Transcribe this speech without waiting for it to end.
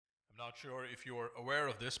Not sure if you're aware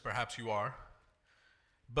of this, perhaps you are,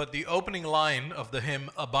 but the opening line of the hymn,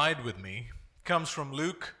 Abide With Me, comes from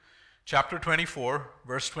Luke chapter 24,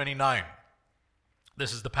 verse 29.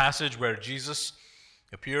 This is the passage where Jesus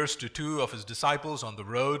appears to two of his disciples on the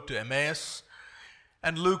road to Emmaus,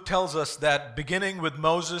 and Luke tells us that beginning with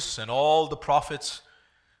Moses and all the prophets,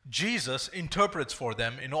 Jesus interprets for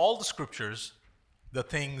them in all the scriptures the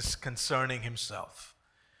things concerning himself.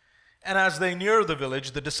 And as they near the village,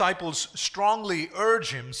 the disciples strongly urge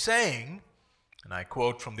him, saying, and I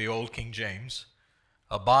quote from the Old King James,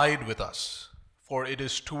 "Abide with us, for it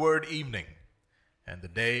is toward evening, and the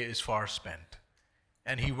day is far spent."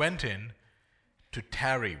 And he went in to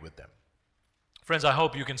tarry with them. Friends, I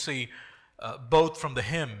hope you can see both from the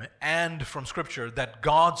hymn and from Scripture that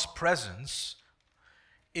God's presence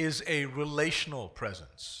is a relational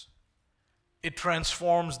presence. It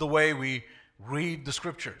transforms the way we read the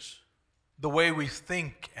Scriptures, the way we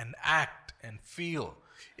think and act and feel.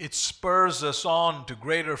 It spurs us on to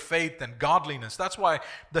greater faith and godliness. That's why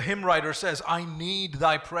the hymn writer says, "I need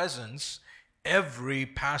thy presence every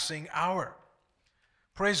passing hour."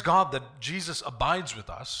 Praise God that Jesus abides with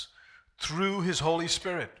us through his Holy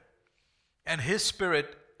Spirit. And his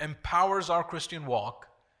Spirit empowers our Christian walk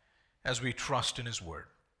as we trust in his word.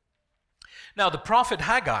 Now, the prophet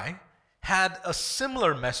Haggai had a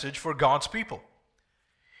similar message for God's people.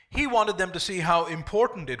 He wanted them to see how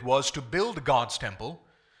important it was to build God's temple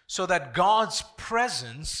so that God's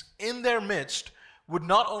presence in their midst would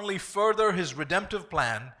not only further his redemptive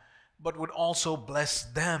plan, but would also bless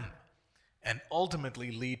them and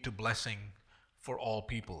ultimately lead to blessing for all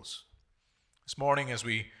peoples. This morning, as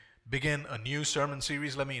we begin a new sermon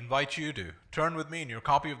series, let me invite you to turn with me in your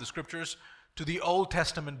copy of the Scriptures to the Old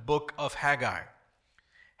Testament book of Haggai.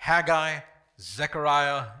 Haggai,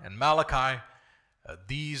 Zechariah, and Malachi,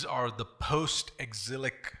 these are the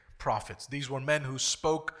post-exilic prophets. These were men who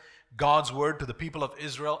spoke God's word to the people of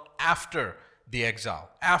Israel after the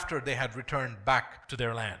exile, after they had returned back to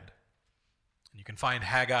their land. You can find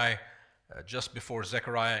Haggai just before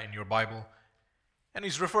Zechariah in your Bible, and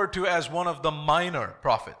he's referred to as one of the minor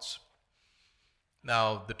prophets.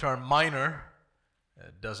 Now, the term minor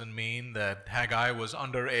doesn't mean that Haggai was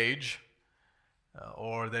underage,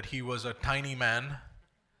 or that he was a tiny man,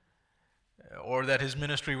 or that his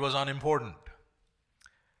ministry was unimportant.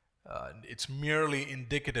 It's merely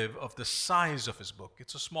indicative of the size of his book.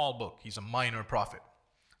 It's a small book. He's a minor prophet.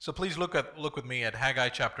 So please look with me at Haggai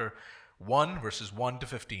chapter 1, verses 1 to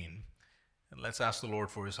 15, and let's ask the Lord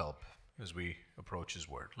for his help as we approach his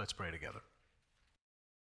word. Let's pray together.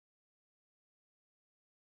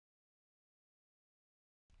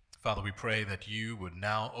 Father, we pray that you would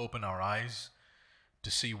now open our eyes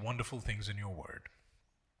to see wonderful things in your word.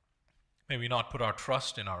 May we not put our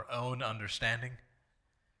trust in our own understanding,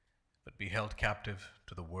 but be held captive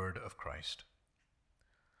to the word of Christ.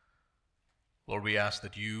 Lord, we ask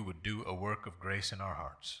that you would do a work of grace in our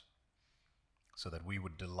hearts, so that we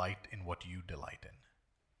would delight in what you delight in,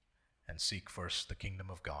 and seek first the kingdom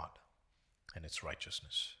of God and its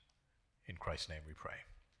righteousness. In Christ's name we pray.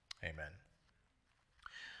 Amen.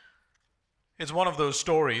 It's one of those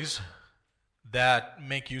stories that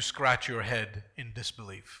make you scratch your head in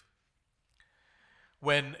disbelief.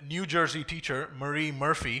 When New Jersey teacher Marie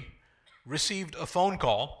Murphy received a phone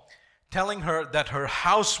call telling her that her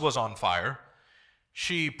house was on fire,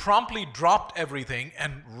 she promptly dropped everything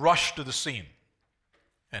and rushed to the scene.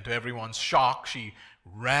 And to everyone's shock, she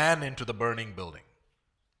ran into the burning building.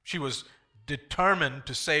 She was determined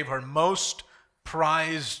to save her most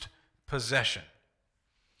prized possession.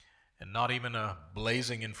 And not even a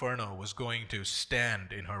blazing inferno was going to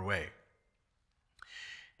stand in her way.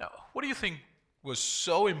 Now, what do you think was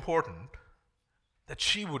so important that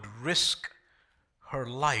she would risk her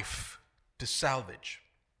life to salvage?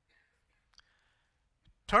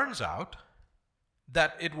 Turns out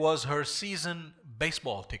that it was her season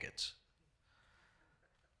baseball tickets.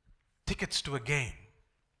 Tickets to a game.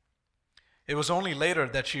 It was only later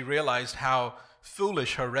that she realized how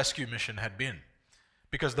foolish her rescue mission had been,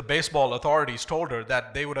 because the baseball authorities told her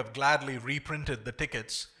that they would have gladly reprinted the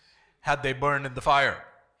tickets had they burned in the fire.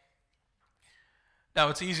 Now,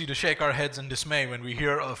 it's easy to shake our heads in dismay when we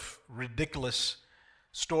hear of ridiculous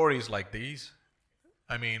stories like these.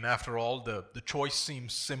 I mean, after all, the choice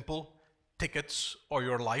seems simple: tickets or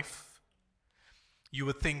your life. You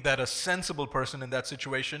would think that a sensible person in that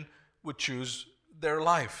situation would choose their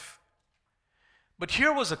life. But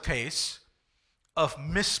here was a case of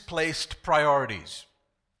misplaced priorities,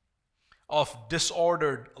 of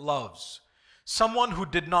disordered loves. Someone who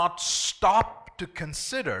did not stop to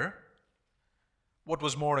consider what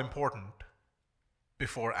was more important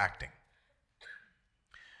before acting.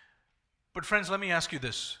 But friends, let me ask you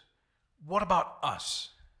this. What about us?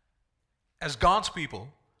 As God's people,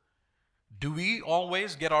 do we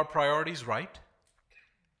always get our priorities right?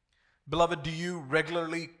 Beloved, do you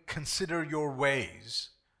regularly consider your ways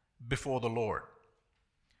before the Lord?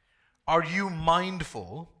 Are you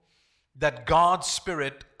mindful that God's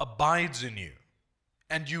Spirit abides in you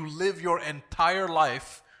and you live your entire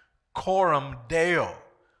life coram Deo,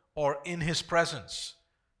 or in His presence,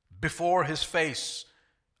 before His face,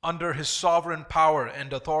 under His sovereign power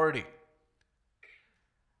and authority?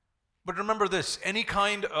 But remember this, any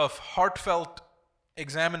kind of heartfelt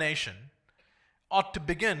examination ought to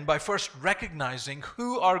begin by first recognizing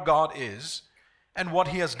who our God is and what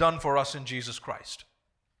He has done for us in Jesus Christ.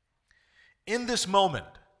 In this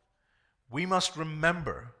moment, we must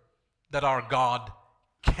remember that our God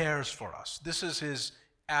cares for us. This is His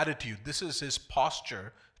attitude. This is His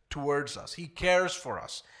posture towards us. He cares for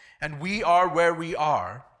us. And we are where we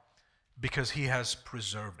are because He has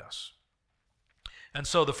preserved us. And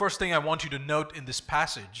so the first thing I want you to note in this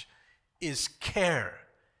passage is care.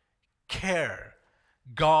 Care.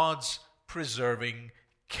 God's preserving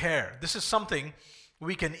care. This is something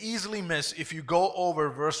we can easily miss if you go over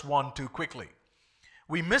verse 1 too quickly.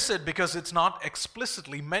 We miss it because it's not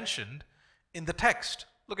explicitly mentioned in the text.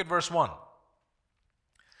 Look at verse 1.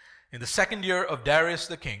 In the 2nd year of Darius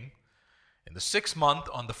the king, in the 6th month,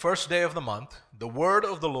 on the 1st day of the month, the word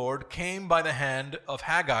of the Lord came by the hand of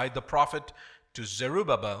Haggai the prophet to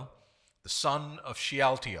Zerubbabel, the son of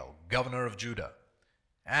Shealtiel, governor of Judah,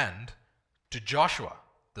 and to Joshua,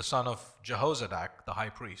 the son of Jehozadak, the high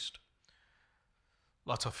priest.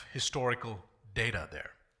 Lots of historical data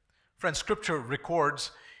there. Friends, Scripture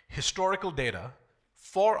records historical data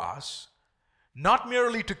for us, not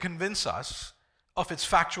merely to convince us of its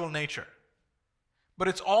factual nature, but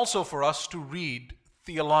it's also for us to read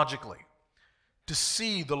theologically, to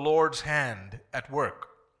see the Lord's hand at work.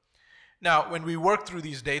 Now, when we work through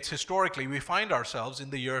these dates historically, we find ourselves in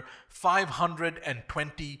the year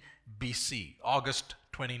 520 BC, August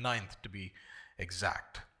 29th to be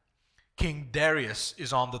exact. King Darius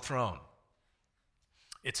is on the throne.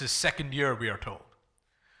 It's his 2nd year, we are told.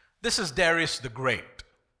 This is Darius the Great,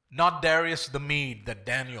 not Darius the Mede that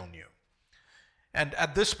Daniel knew. And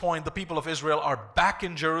at this point, the people of Israel are back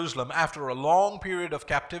in Jerusalem after a long period of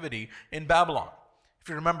captivity in Babylon. If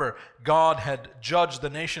you remember, God had judged the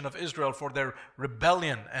nation of Israel for their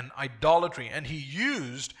rebellion and idolatry, and He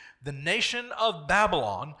used the nation of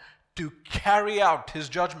Babylon to carry out His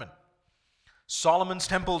judgment. Solomon's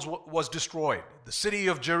temple was destroyed. The city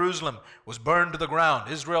of Jerusalem was burned to the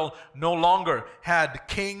ground. Israel no longer had a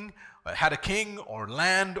king or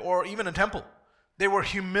land or even a temple. They were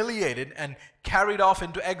humiliated and carried off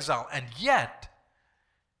into exile. And yet,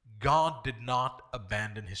 God did not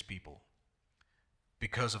abandon His people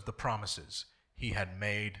because of the promises He had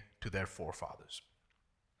made to their forefathers.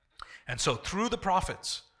 And so through the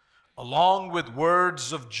prophets, along with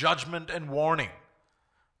words of judgment and warning,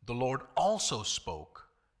 the Lord also spoke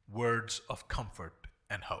words of comfort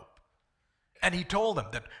and hope. And He told them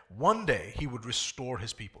that one day He would restore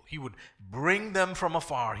His people. He would bring them from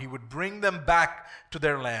afar. He would bring them back to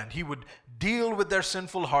their land. He would deal with their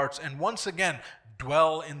sinful hearts and once again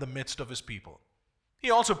dwell in the midst of His people. He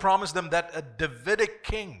also promised them that a Davidic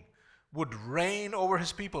king would reign over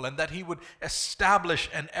His people and that He would establish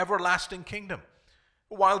an everlasting kingdom.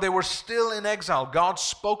 While they were still in exile, God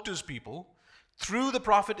spoke to His people through the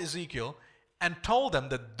prophet Ezekiel and told them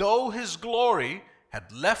that though His glory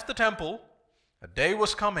had left the temple, a day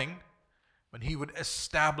was coming when He would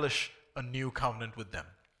establish a new covenant with them.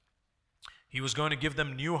 He was going to give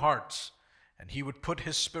them new hearts, and He would put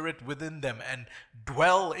His Spirit within them and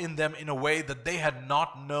dwell in them in a way that they had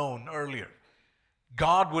not known earlier.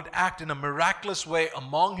 God would act in a miraculous way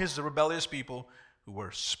among His rebellious people who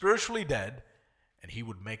were spiritually dead, and He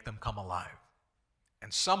would make them come alive.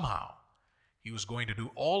 And somehow, He was going to do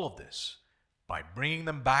all of this by bringing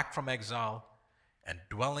them back from exile and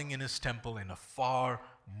dwelling in His temple in a far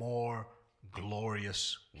more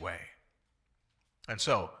glorious way. And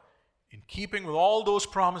so, in keeping with all those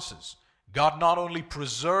promises, God not only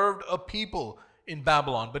preserved a people in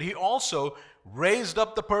Babylon, but He also raised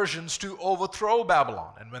up the Persians to overthrow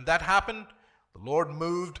Babylon. And when that happened, the Lord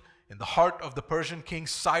moved in the heart of the Persian king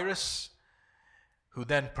Cyrus, who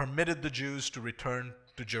then permitted the Jews to return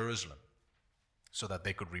to Jerusalem so that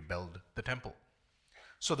they could rebuild the temple.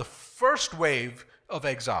 So the first wave of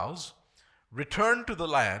exiles returned to the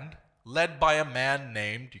land led by a man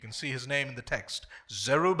named, you can see his name in the text,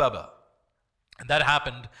 Zerubbabel. And that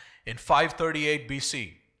happened in 538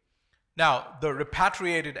 BC. Now, the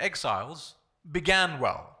repatriated exiles began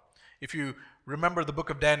well. If you remember the book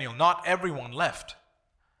of Daniel, not everyone left.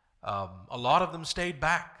 A lot of them stayed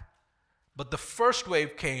back. But the first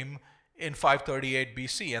wave came in 538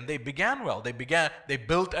 BC, and they began well. They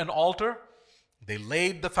built an altar. They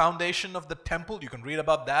laid the foundation of the temple. You can read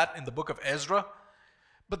about that in the book of Ezra.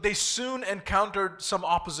 But they soon encountered some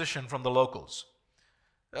opposition from the locals.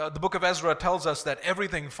 The book of Ezra tells us that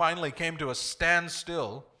everything finally came to a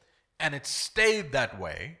standstill, and it stayed that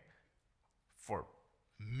way for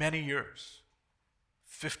many years,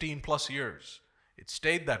 15 plus years. It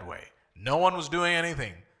stayed that way. No one was doing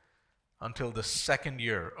anything until the second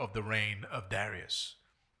year of the reign of Darius,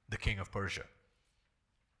 the king of Persia.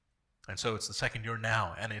 And so it's the second year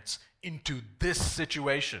now, and it's into this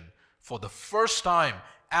situation for the first time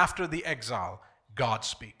after the exile, God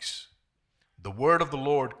speaks. The word of the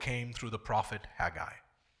Lord came through the prophet Haggai.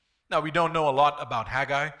 Now, we don't know a lot about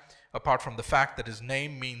Haggai, apart from the fact that his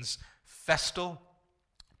name means festal.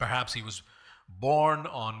 Perhaps he was born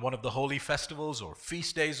on one of the holy festivals or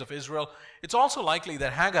feast days of Israel. It's also likely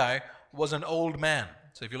that Haggai was an old man.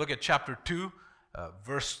 So if you look at chapter 2,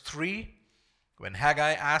 verse 3, when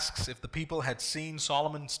Haggai asks if the people had seen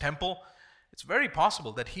Solomon's temple, it's very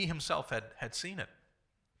possible that he himself had seen it.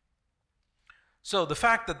 So the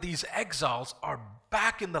fact that these exiles are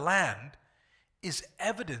back in the land is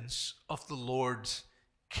evidence of the Lord's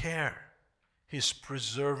care, his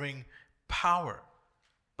preserving power.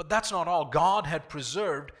 But that's not all. God had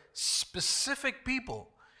preserved specific people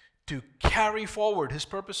to carry forward his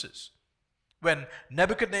purposes. When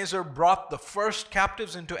Nebuchadnezzar brought the first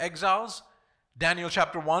captives into exiles, Daniel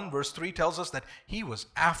chapter 1 verse 3 tells us that he was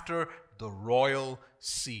after the royal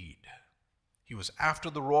seed. He was after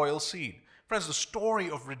the royal seed. Friends, the story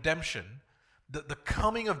of redemption, the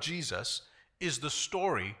coming of Jesus, is the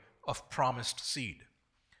story of promised seed.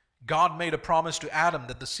 God made a promise to Adam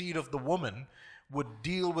that the seed of the woman would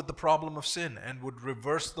deal with the problem of sin and would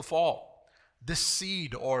reverse the fall. This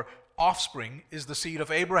seed or offspring is the seed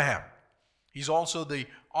of Abraham. He's also the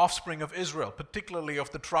offspring of Israel, particularly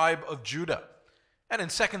of the tribe of Judah. And in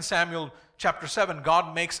 2 Samuel chapter 7,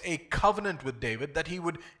 God makes a covenant with David that he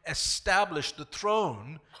would establish the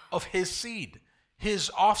throne of his seed, his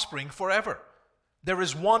offspring forever. There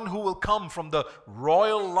is one who will come from the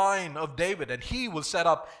royal line of David, and he will set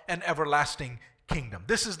up an everlasting kingdom.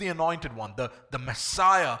 This is the anointed one, the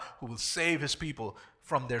Messiah who will save his people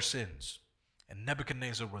from their sins. And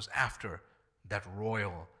Nebuchadnezzar was after that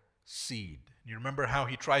royal seed. You remember how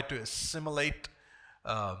he tried to assimilate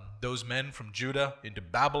those men from Judah into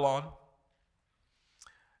Babylon?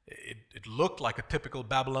 It looked like a typical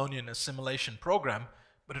Babylonian assimilation program,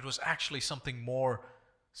 but it was actually something more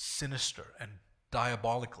sinister and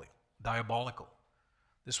diabolical.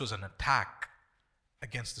 This was an attack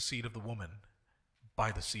against the seed of the woman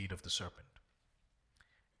by the seed of the serpent.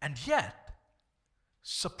 And yet,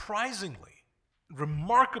 surprisingly,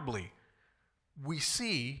 remarkably, we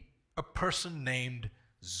see a person named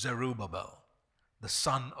Zerubbabel, the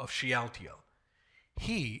son of Shealtiel.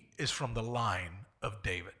 He is from the line of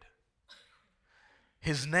David.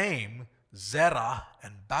 His name, Zerah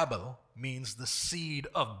and Babel, means the seed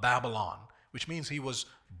of Babylon, which means he was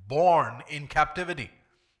born in captivity.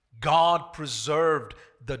 God preserved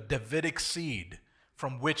the Davidic seed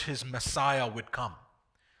from which his Messiah would come.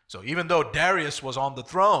 So even though Darius was on the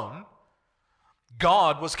throne,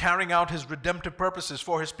 God was carrying out his redemptive purposes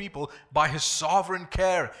for his people by his sovereign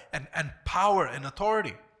care and power and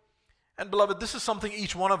authority. And beloved, this is something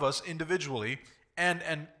each one of us individually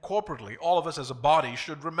and corporately, all of us as a body,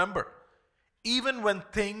 should remember. Even when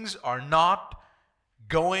things are not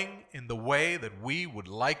going in the way that we would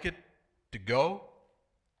like it to go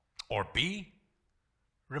or be,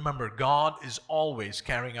 remember, God is always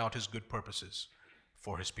carrying out his good purposes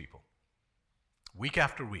for his people. Week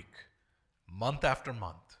after week, month after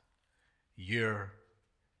month, year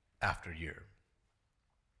after year.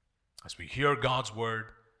 As we hear God's word,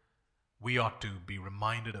 we ought to be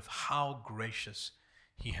reminded of how gracious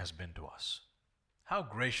he has been to us. How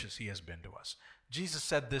gracious he has been to us. Jesus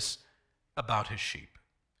said this about his sheep.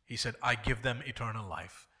 He said, I give them eternal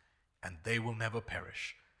life, and they will never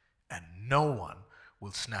perish, and no one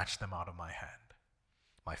will snatch them out of my hand.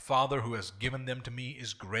 My Father who has given them to me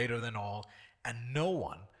is greater than all, and no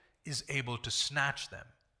one is able to snatch them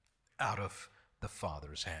out of the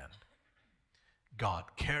Father's hand. God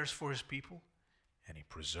cares for his people, and he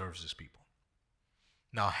preserves his people.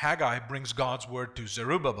 Now Haggai brings God's word to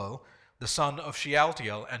Zerubbabel, the son of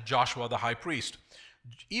Shealtiel, and Joshua the high priest.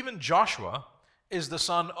 Even Joshua is the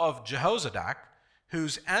son of Jehozadak,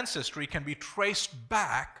 whose ancestry can be traced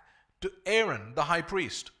back to Aaron the high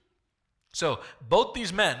priest. So both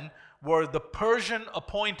these men were the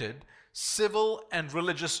Persian-appointed civil and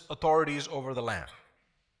religious authorities over the land.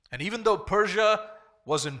 And even though Persia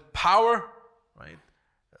was in power, right,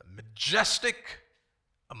 majestic,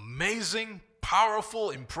 amazing, powerful,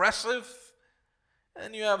 impressive,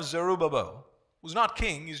 and you have Zerubbabel, who's not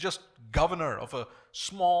king, he's just governor of a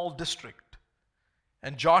small district.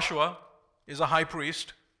 And Joshua is a high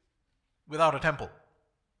priest without a temple,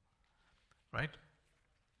 right?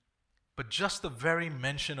 But just the very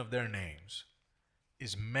mention of their names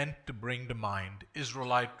is meant to bring to mind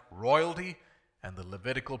Israelite royalty and the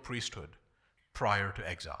Levitical priesthood prior to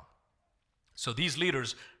exile. So these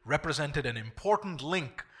leaders represented an important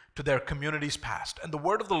link to their community's past, and the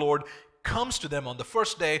word of the Lord comes to them on the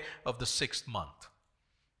first day of the 6th month.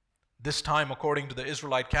 This time, according to the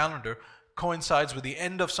Israelite calendar, coincides with the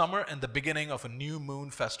end of summer and the beginning of a new moon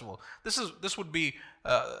festival. This would be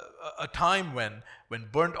a time when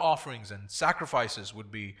burnt offerings and sacrifices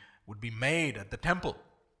would be made at the temple.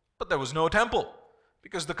 But there was no temple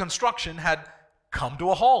because the construction had come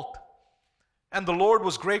to a halt. And the Lord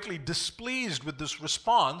was greatly displeased with this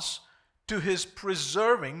response to his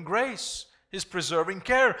preserving grace, his preserving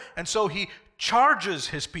care. And so he charges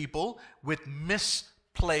his people with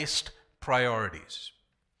misplaced priorities.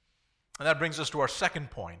 And that brings us to our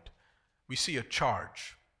second point. We see a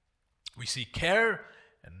charge. We see care,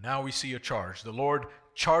 and now we see a charge. The Lord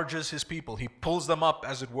charges his people. He pulls them up,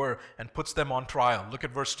 as it were, and puts them on trial. Look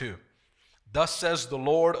at verse 2. Thus says the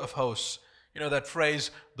Lord of hosts. You know, that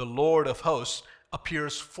phrase, the Lord of hosts,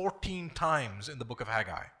 appears 14 times in the book of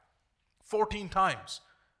Haggai. 14 times.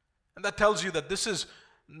 And that tells you that this is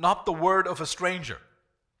not the word of a stranger.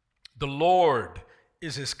 The Lord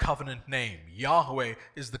is his covenant name. Yahweh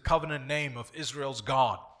is the covenant name of Israel's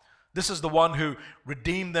God. This is the one who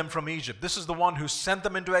redeemed them from Egypt. This is the one who sent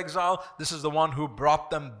them into exile. This is the one who brought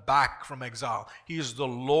them back from exile. He is the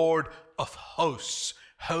Lord of hosts.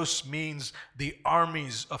 Hosts means the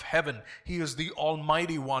armies of heaven. He is the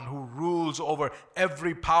Almighty One who rules over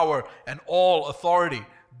every power and all authority.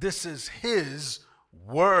 This is his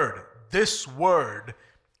word. This word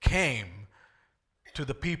came to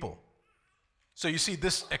the people. So you see,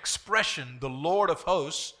 this expression, the Lord of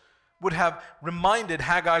hosts, would have reminded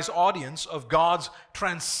Haggai's audience of God's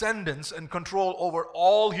transcendence and control over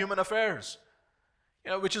all human affairs,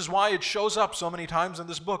 which is why it shows up so many times in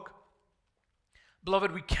this book.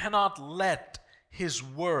 Beloved, we cannot let his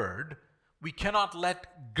word, we cannot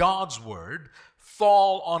let God's word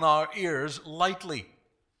fall on our ears lightly.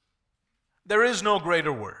 There is no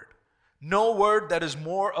greater word, no word that is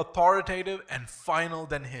more authoritative and final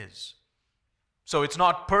than his. So it's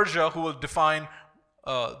not Persia who will define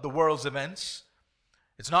the world's events.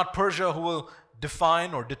 It's not Persia who will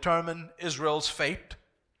define or determine Israel's fate,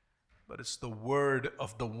 but it's the word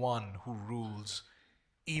of the one who rules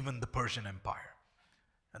even the Persian Empire.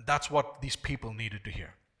 And that's what these people needed to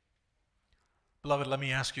hear. Beloved, let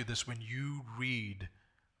me ask you this. When you read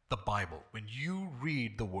the Bible, when you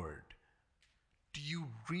read the word, do you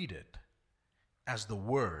read it as the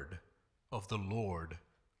word of the Lord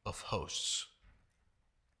of hosts?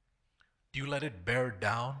 Do you let it bear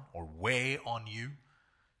down or weigh on you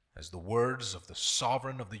as the words of the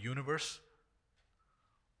sovereign of the universe?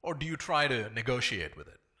 Or do you try to negotiate with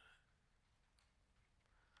it?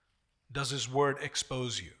 Does his word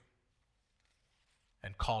expose you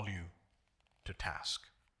and call you to task?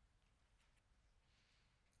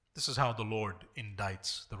 This is how the Lord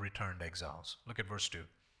indicts the returned exiles. Look at verse 2.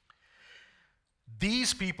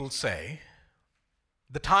 These people say,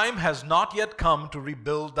 the time has not yet come to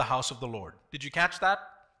rebuild the house of the Lord. Did you catch that?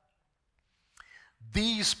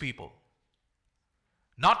 These people,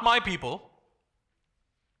 not my people,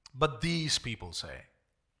 but these people say.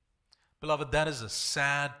 Beloved, that is a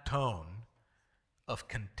sad tone of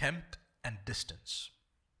contempt and distance.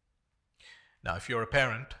 Now, if you're a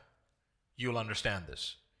parent, you'll understand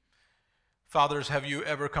this. Fathers, have you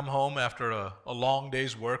ever come home after a long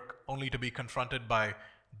day's work only to be confronted by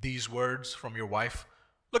these words from your wife?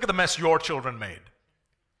 Look at the mess your children made.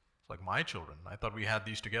 It's like, my children? I thought we had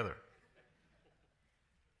these together.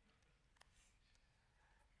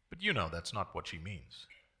 But you know that's not what she means.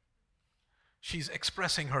 She's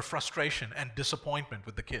expressing her frustration and disappointment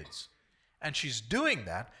with the kids. And she's doing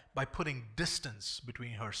that by putting distance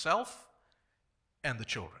between herself and the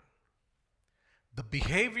children. The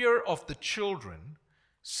behavior of the children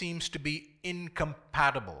seems to be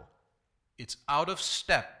incompatible. It's out of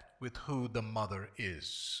step with who the mother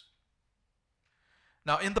is.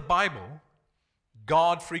 Now, in the Bible,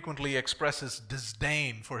 God frequently expresses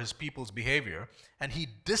disdain for his people's behavior, and he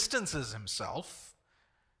distances himself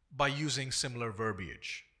by using similar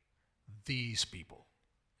verbiage. These people.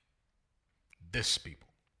 this people.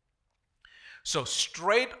 So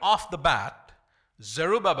straight off the bat,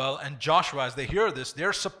 Zerubbabel and Joshua, as they hear this,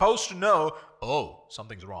 they're supposed to know, oh,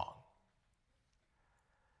 something's wrong.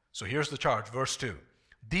 So here's the charge, verse 2.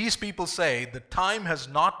 These people say, the time has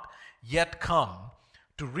not yet come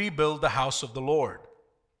to rebuild the house of the Lord.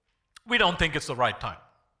 We don't think it's the right time.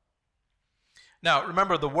 Now,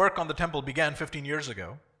 remember, the work on the temple began 15 years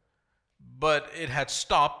ago, but it had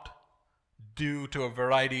stopped due to a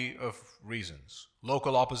variety of reasons.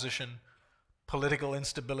 Local opposition, political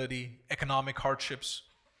instability, economic hardships.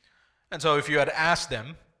 And so if you had asked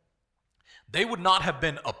them, they would not have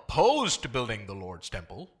been opposed to building the Lord's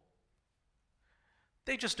temple.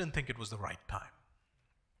 They just didn't think it was the right time.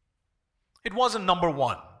 It wasn't number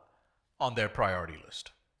one on their priority list.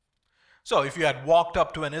 So if you had walked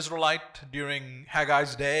up to an Israelite during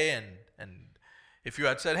Haggai's day and if you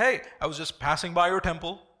had said, hey, I was just passing by your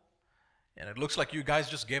temple and it looks like you guys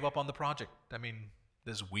just gave up on the project. I mean,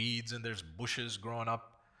 there's weeds and there's bushes growing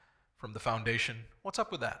up from the foundation. What's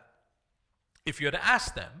up with that? If you had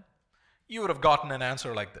asked them, you would have gotten an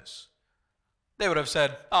answer like this. They would have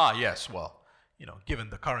said, yes, well,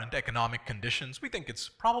 given the current economic conditions, we think it's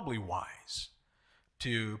probably wise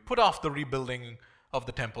to put off the rebuilding of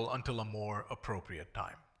the temple until a more appropriate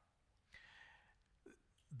time.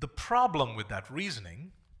 The problem with that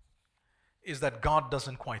reasoning is that God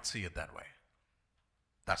doesn't quite see it that way.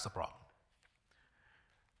 That's the problem.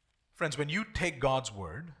 Friends, when you take God's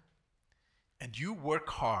word and you work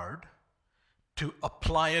hard to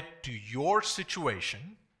apply it to your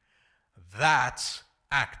situation, that's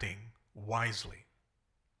acting wisely.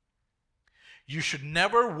 You should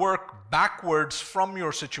never work backwards from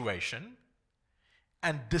your situation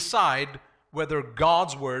and decide whether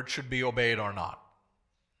God's word should be obeyed or not.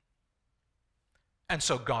 And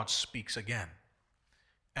so God speaks again.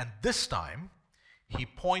 And this time, he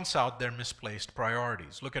points out their misplaced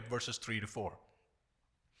priorities. Look at verses 3 to 4.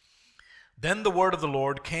 Then the word of the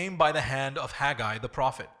Lord came by the hand of Haggai the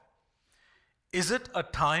prophet. Is it a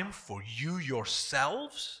time for you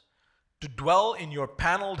yourselves to dwell in your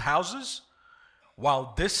paneled houses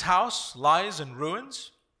while this house lies in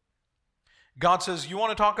ruins? God says, you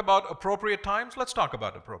want to talk about appropriate times? Let's talk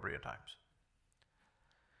about appropriate times.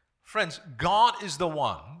 Friends, God is the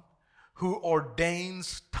one who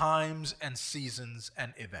ordains times and seasons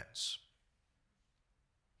and events.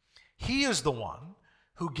 He is the one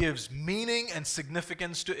who gives meaning and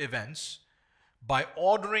significance to events by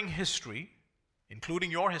ordering history,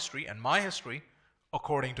 including your history and my history,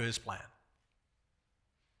 according to his plan.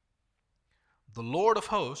 The Lord of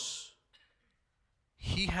hosts,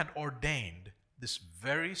 he had ordained this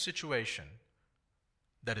very situation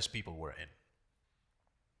that his people were in.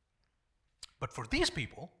 But for these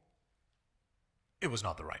people, it was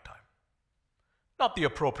not the right time. Not the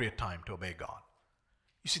appropriate time to obey God.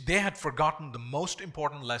 You see, they had forgotten the most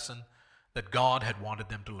important lesson that God had wanted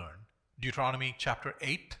them to learn. Deuteronomy chapter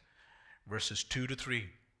 8, verses 2 to 3.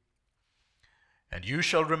 And you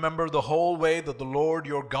shall remember the whole way that the Lord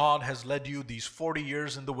your God has led you these 40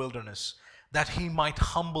 years in the wilderness, that he might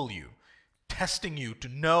humble you, testing you to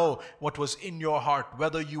know what was in your heart,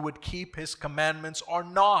 whether you would keep his commandments or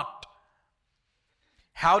not.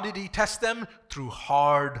 How did he test them? Through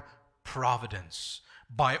hard providence,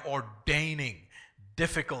 by ordaining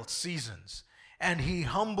difficult seasons. And he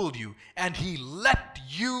humbled you, and he let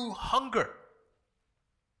you hunger.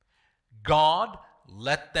 God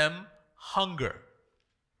let them hunger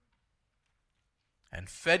and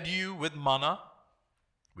fed you with manna,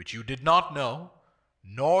 which you did not know,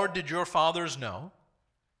 nor did your fathers know,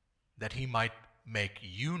 that he might make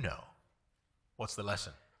you know. What's the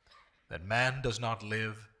lesson? That man does not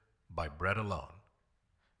live by bread alone,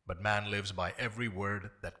 but man lives by every word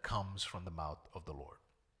that comes from the mouth of the Lord.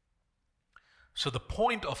 So the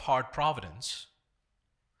point of hard providence,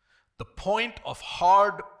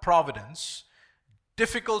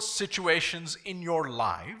 difficult situations in your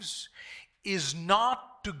lives, is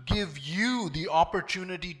not to give you the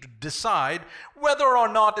opportunity to decide whether or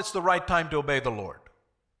not it's the right time to obey the Lord.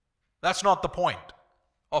 That's not the point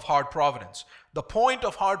of hard providence. The point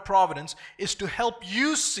of hard providence is to help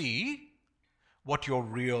you see what your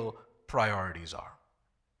real priorities are.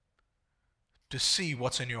 To see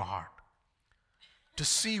what's in your heart. To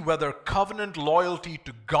see whether covenant loyalty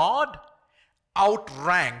to God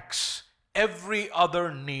outranks every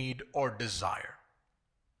other need or desire.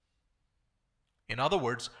 In other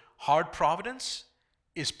words, hard providence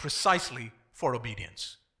is precisely for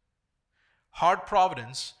obedience. Hard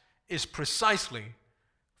providence is precisely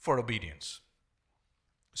for obedience.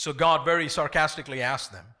 So God very sarcastically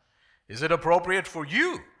asked them, is it appropriate for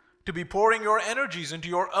you to be pouring your energies into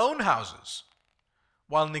your own houses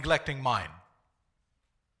while neglecting mine.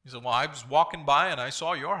 He said, well, I was walking by and I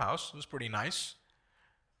saw your house. It was pretty nice.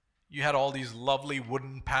 You had all these lovely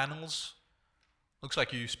wooden panels. Looks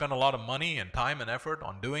like you spent a lot of money and time and effort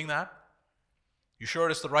on doing that. You sure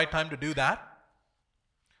it's the right time to do that?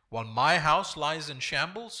 While my house lies in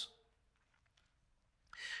shambles?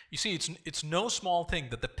 You see, it's no small thing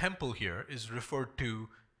that the temple here is referred to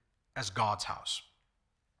as God's house.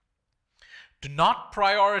 To not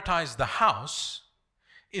prioritize the house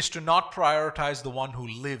is to not prioritize the one who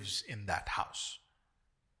lives in that house.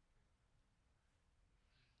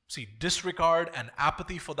 See, disregard and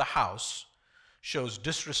apathy for the house shows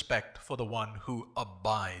disrespect for the one who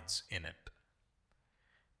abides in it.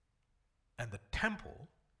 And the temple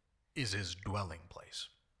is his dwelling place.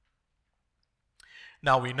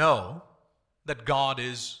 Now we know that God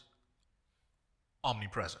is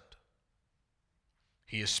omnipresent.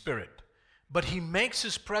 He is spirit. But he makes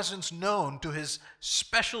his presence known to his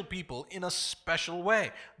special people in a special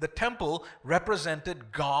way. The temple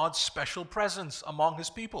represented God's special presence among his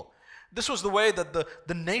people. This was the way that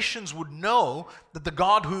the nations would know that the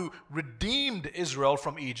God who redeemed Israel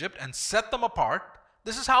from Egypt and set them apart,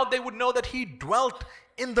 this is how they would know that he dwelt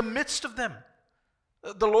in the midst of them.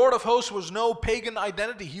 The Lord of hosts was no pagan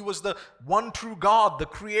identity. He was the one true God, the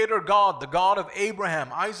creator God, the God of Abraham,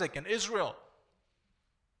 Isaac, and Israel.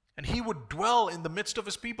 And he would dwell in the midst of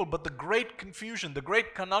his people. But the great confusion, the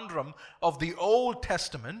great conundrum of the Old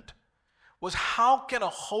Testament was, how can a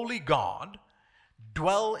holy God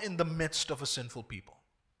dwell in the midst of a sinful people?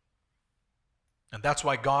 And that's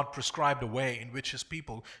why God prescribed a way in which his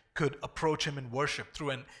people could approach him in worship through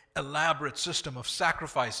an elaborate system of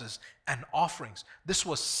sacrifices and offerings. This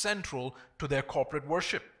was central to their corporate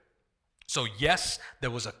worship. So yes,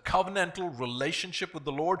 there was a covenantal relationship with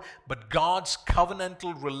the Lord, but God's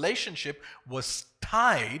covenantal relationship was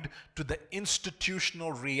tied to the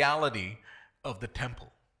institutional reality of the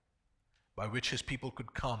temple, by which his people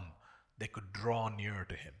could come, they could draw near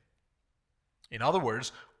to him. In other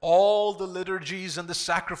words, all the liturgies and the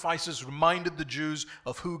sacrifices reminded the Jews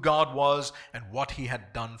of who God was and what he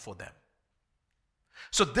had done for them.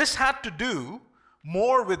 So this had to do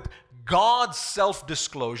more with God's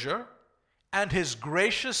self-disclosure and his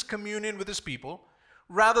gracious communion with his people,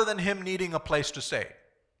 rather than him needing a place to stay.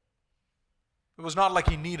 It was not like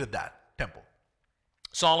he needed that temple.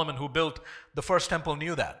 Solomon, who built the first temple,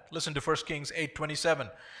 knew that. Listen to 1 Kings 8:27.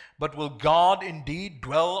 But will God indeed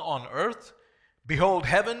dwell on earth? Behold,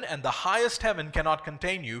 heaven and the highest heaven cannot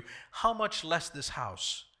contain you. How much less this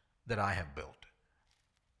house that I have built?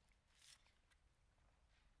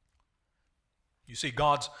 You see,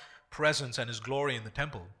 God's presence and his glory in the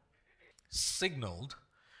temple signaled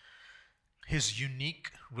his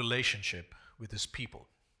unique relationship with his people.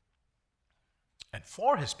 And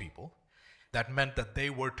for his people, that meant that they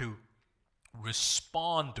were to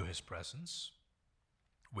respond to his presence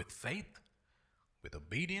with faith, with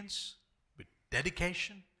obedience, with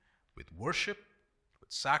dedication, with worship,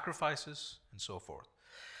 with sacrifices, and so forth.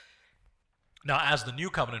 Now, as the new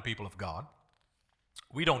covenant people of God,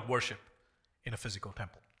 we don't worship in a physical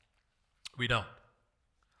temple. We don't.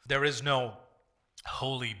 There is no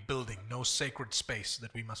holy building, no sacred space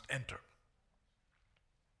that we must enter.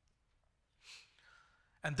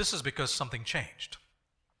 And this is because something changed.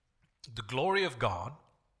 The glory of God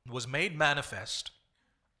was made manifest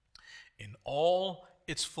in all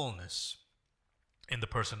its fullness in the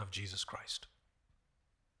person of Jesus Christ.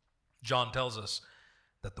 John tells us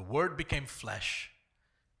that the Word became flesh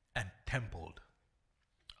and templed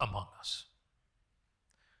among us.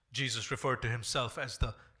 Jesus referred to himself as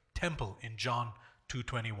the temple in John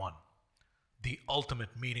 2:21, the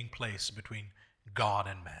ultimate meeting place between God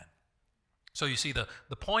and man. So you see, the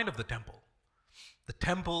point of the temple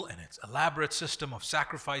and its elaborate system of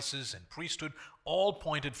sacrifices and priesthood all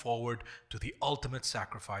pointed forward to the ultimate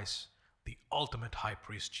sacrifice, the ultimate high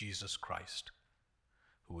priest, Jesus Christ,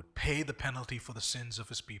 who would pay the penalty for the sins of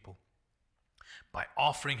his people by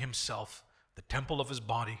offering himself, the temple of his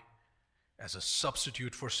body, as a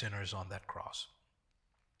substitute for sinners on that cross.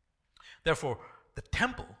 Therefore, the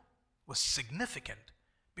temple was significant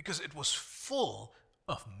because it was full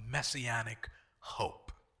of messianic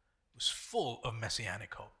hope. It was full of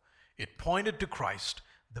messianic hope. It pointed to Christ,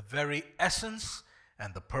 the very essence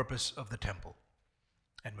and the purpose of the temple.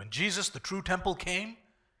 And when Jesus, the true temple, came,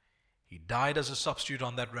 he died as a substitute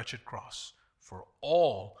on that wretched cross for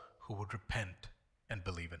all who would repent and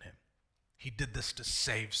believe in him. He did this to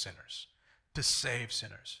save sinners. To save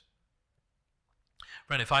sinners.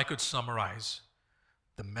 Friend, if I could summarize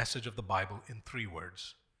the message of the Bible in 3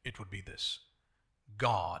 words, it would be this: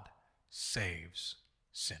 God saves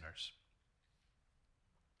sinners.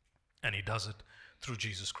 And he does it through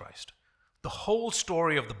Jesus Christ. The whole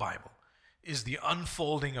story of the Bible is the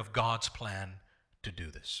unfolding of God's plan to do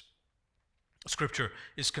this. Scripture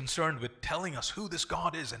is concerned with telling us who this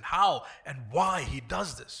God is and how and why he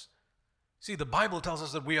does this. See, the Bible tells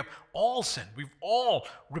us that we have all sinned. We've all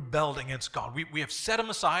rebelled against God. We have set him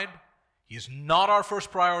aside. He is not our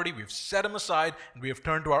first priority. We have set him aside and we have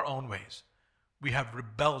turned to our own ways. We have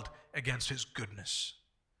rebelled against his goodness.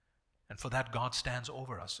 And for that, God stands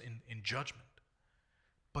over us in judgment.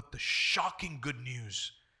 But the shocking good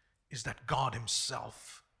news is that God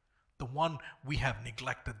himself, the one we have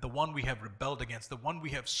neglected, the one we have rebelled against, the one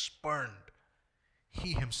we have spurned,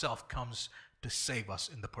 he himself comes to save us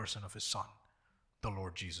in the person of his Son, the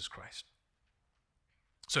Lord Jesus Christ.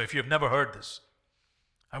 So if you have never heard this,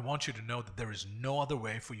 I want you to know that there is no other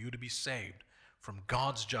way for you to be saved from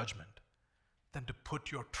God's judgment than to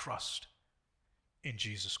put your trust in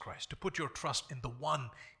Jesus Christ, to put your trust in the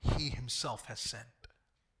one he himself has sent.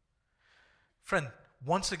 Friend,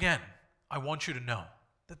 once again, I want you to know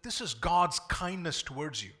that this is God's kindness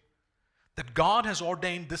towards you, that God has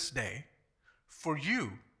ordained this day for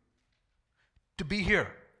you to be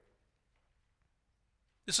here.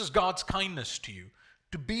 This is God's kindness to you,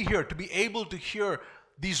 to be here, to be able to hear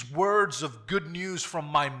these words of good news from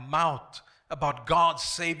my mouth about God's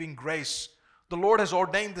saving grace. The Lord has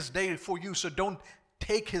ordained this day for you, so don't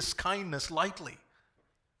take his kindness lightly.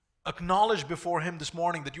 Acknowledge before him this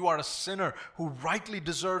morning that you are a sinner who rightly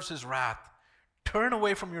deserves his wrath. Turn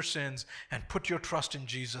away from your sins and put your trust in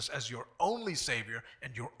Jesus as your only Savior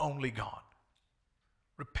and your only God.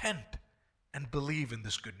 Repent and believe in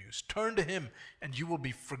this good news. Turn to him and you will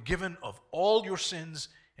be forgiven of all your sins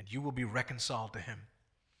and you will be reconciled to him.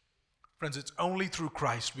 Friends, it's only through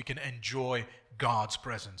Christ we can enjoy God's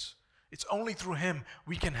presence. It's only through him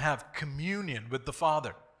we can have communion with the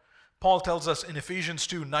Father. Paul tells us in Ephesians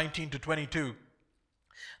 2:19-22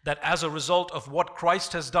 that as a result of what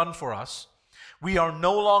Christ has done for us, we are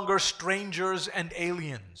no longer strangers and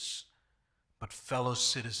aliens, but fellow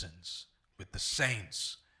citizens with the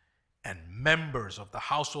saints and members of the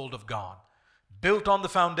household of God, built on the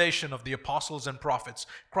foundation of the apostles and prophets,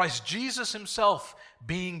 Christ Jesus himself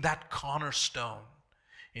being that cornerstone,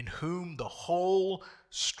 in whom the whole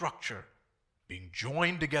structure, being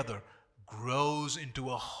joined together, grows into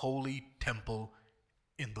a holy temple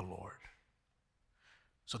in the Lord.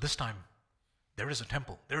 So this time, there is a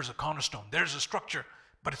temple, there's a cornerstone, there's a structure,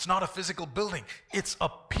 but it's not a physical building, it's a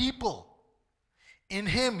people. In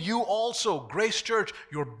him, you also, Grace Church,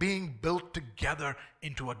 you're being built together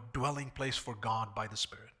into a dwelling place for God by the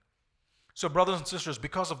Spirit. So brothers and sisters,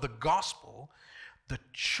 because of the gospel, the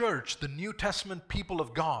church, the New Testament people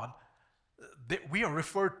of God, we are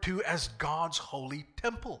referred to as God's holy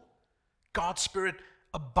temple. God's Spirit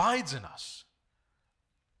abides in us.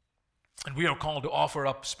 And we are called to offer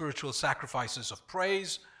up spiritual sacrifices of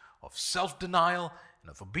praise, of self-denial, and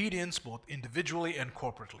of obedience, both individually and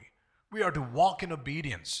corporately. We are to walk in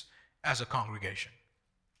obedience as a congregation.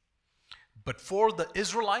 But for the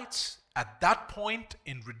Israelites, at that point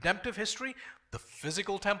in redemptive history, the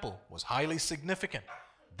physical temple was highly significant.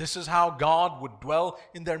 This is how God would dwell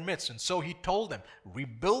in their midst. And so he told them,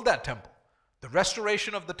 rebuild that temple. The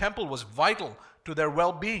restoration of the temple was vital to their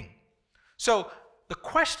well-being. So the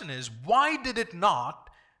question is, why did it not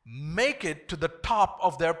make it to the top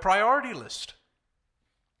of their priority list?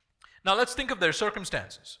 Now let's think of their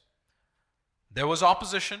circumstances. There was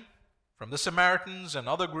opposition from the Samaritans and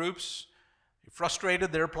other groups. It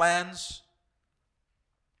frustrated their plans.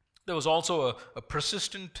 There was also a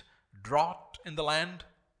persistent drought in the land.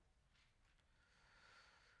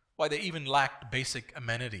 Why, they even lacked basic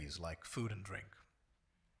amenities like food and drink.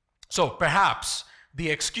 So perhaps the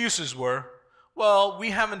excuses were, well,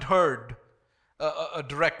 we haven't heard a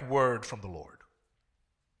direct word from the Lord.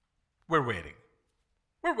 We're waiting.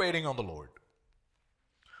 We're waiting on the Lord.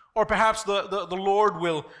 Or perhaps the Lord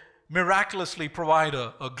will miraculously provide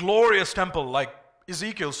a glorious temple like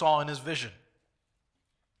Ezekiel saw in his vision.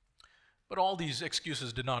 But all these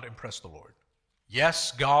excuses did not impress the Lord.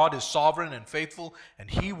 Yes, God is sovereign and faithful, and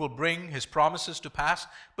he will bring his promises to pass,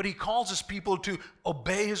 but he calls his people to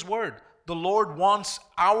obey his word. The Lord wants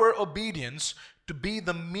our obedience to be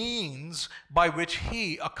the means by which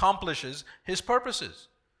he accomplishes his purposes.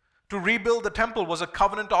 To rebuild the temple was a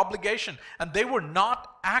covenant obligation, and they were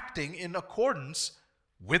not acting in accordance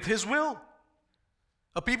with his will.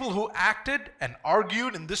 A people who acted and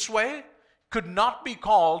argued in this way could not be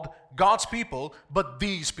called God's people, but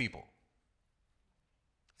these people.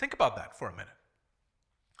 Think about that for a minute.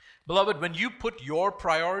 Beloved, when you put your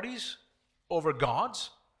priorities over God's,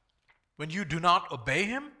 when you do not obey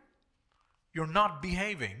him, you're not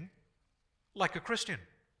behaving like a Christian.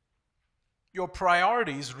 Your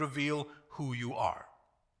priorities reveal who you are.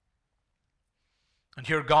 And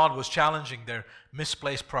here God was challenging their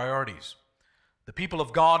misplaced priorities. The people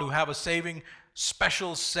of God who have a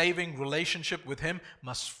special saving relationship with Him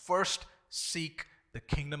must first seek the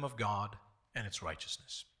kingdom of God and its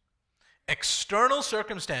righteousness. External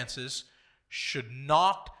circumstances should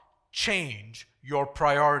not change your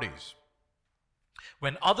priorities.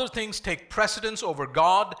 When other things take precedence over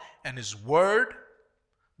God and His Word,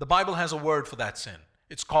 the Bible has a word for that sin.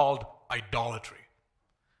 It's called idolatry.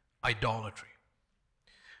 Idolatry.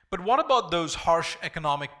 But what about those harsh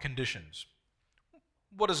economic conditions?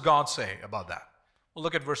 What does God say about that? Well,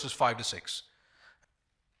 look at verses 5 to 6.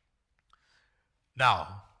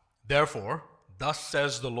 Now, therefore, thus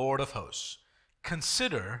says the Lord of hosts,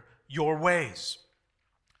 consider your ways.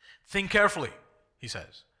 Think carefully, He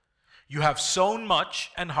says. You have sown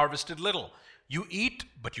much and harvested little. You eat,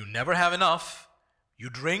 but you never have enough. You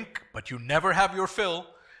drink, but you never have your fill.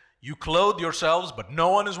 You clothe yourselves, but no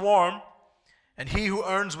one is warm. And he who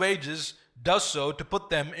earns wages does so to put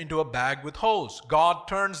them into a bag with holes. God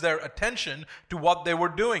turns their attention to what they were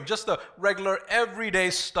doing, just the regular everyday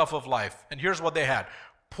stuff of life. And here's what they had: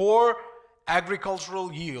 poor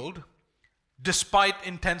agricultural yield despite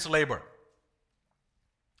intense labor.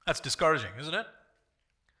 That's discouraging, isn't it?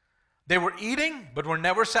 They were eating, but were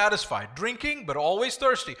never satisfied. Drinking, but always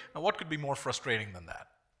thirsty. Now, what could be more frustrating than that?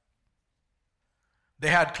 They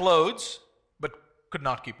had clothes, but could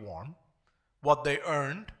not keep warm. What they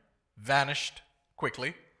earned vanished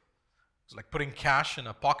quickly. It's like putting cash in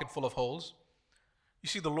a pocket full of holes. You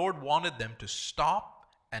see, the Lord wanted them to stop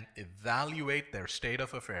and evaluate their state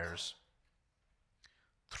of affairs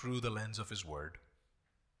through the lens of His Word,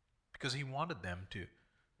 because He wanted them to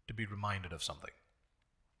be reminded of something.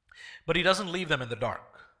 But He doesn't leave them in the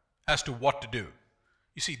dark as to what to do.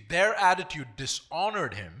 You see, their attitude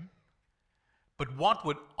dishonored Him, but what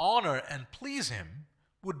would honor and please Him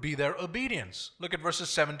would be their obedience. Look at verses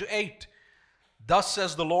 7 to 8. Thus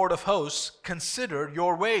says the Lord of hosts, consider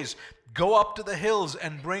your ways. Go up to the hills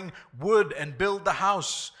and bring wood and build the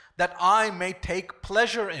house, that I may take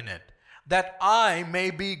pleasure in it, that I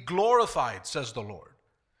may be glorified, says the Lord.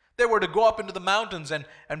 They were to go up into the mountains and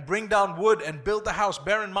bring down wood and build the house.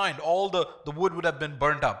 Bear in mind, all the wood would have been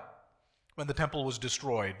burnt up when the temple was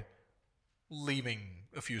destroyed, leaving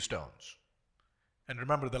a few stones. And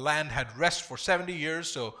remember, the land had rest for 70 years,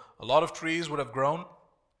 so a lot of trees would have grown.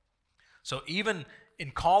 So even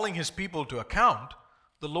in calling His people to account,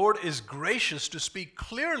 the Lord is gracious to speak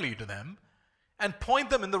clearly to them and point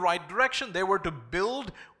them in the right direction. They were to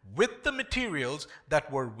build with the materials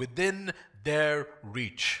that were within their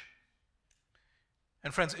reach.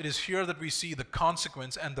 And friends, it is here that we see the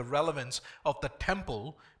consequence and the relevance of the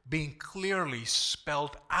temple being clearly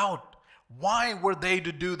spelled out. Why were they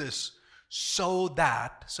to do this? So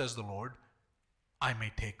that, says the Lord, I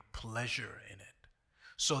may take pleasure in it.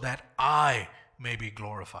 So that I may be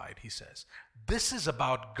glorified, He says. This is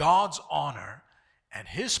about God's honor and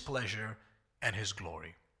His pleasure and His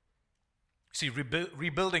glory. See,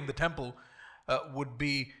 rebuilding the temple would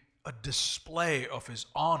be a display of His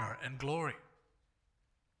honor and glory.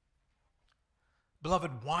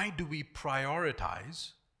 Beloved, why do we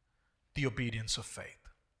prioritize the obedience of faith?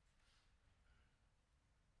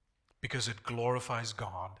 Because it glorifies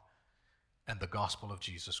God and the gospel of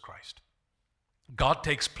Jesus Christ. God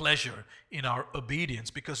takes pleasure in our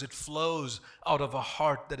obedience because it flows out of a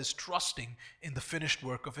heart that is trusting in the finished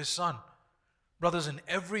work of His Son. Brothers, in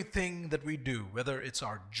everything that we do, whether it's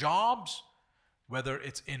our jobs, whether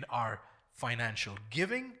it's in our financial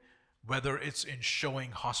giving, whether it's in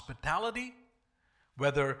showing hospitality,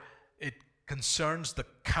 whether it concerns the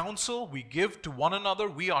counsel we give to one another,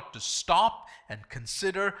 we ought to stop and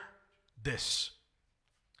consider this.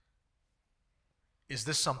 Is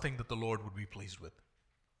this something that the Lord would be pleased with?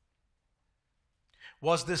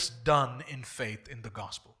 Was this done in faith in the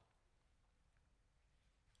gospel?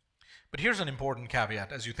 But here's an important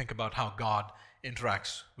caveat as you think about how God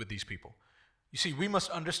interacts with these people. You see, we must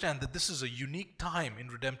understand that this is a unique time in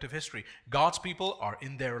redemptive history. God's people are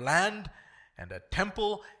in their land, and a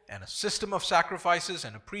temple and a system of sacrifices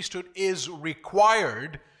and a priesthood is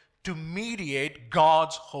required to mediate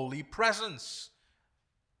God's holy presence.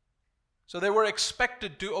 So they were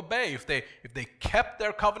expected to obey. If they kept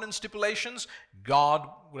their covenant stipulations, God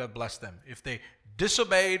would have blessed them. If they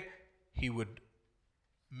disobeyed, He would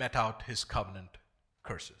met out His covenant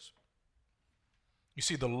curses. You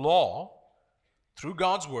see, the law, through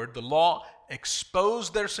God's word, the law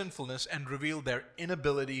exposed their sinfulness and revealed their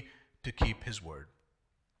inability to keep His word.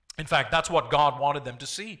 In fact, that's what God wanted them to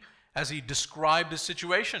see as he described his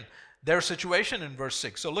situation, their situation in verse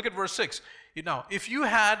 6. So look at verse 6. Now, if you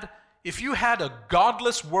had a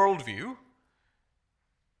godless worldview,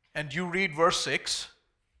 and you read verse 6,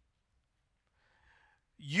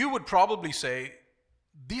 you would probably say,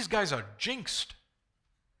 these guys are jinxed.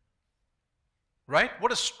 Right?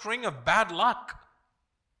 What a string of bad luck.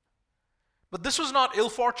 But this was not ill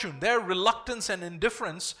fortune. Their reluctance and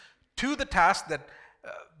indifference to the task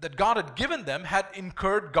that God had given them had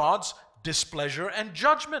incurred God's displeasure and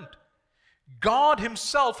judgment. God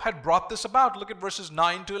himself had brought this about. Look at verses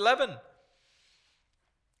 9 to 11.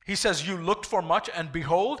 He says, you looked for much, and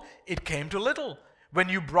behold, it came to little. When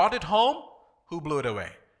you brought it home, who blew it away?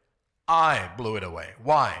 I blew it away.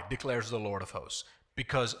 Why? Declares the Lord of hosts.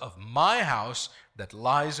 Because of my house that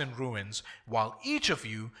lies in ruins, while each of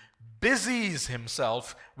you busies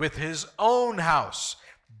himself with his own house.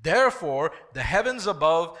 Therefore, the heavens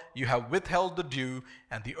above you have withheld the dew,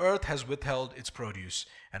 and the earth has withheld its produce.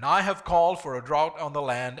 And I have called for a drought on the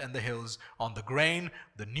land and the hills, on the grain,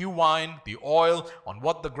 the new wine, the oil, on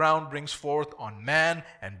what the ground brings forth, on man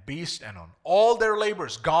and beast, and on all their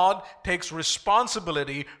labors. God takes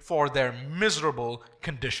responsibility for their miserable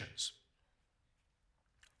conditions.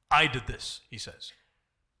 I did this, he says.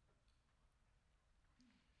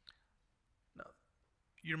 Now,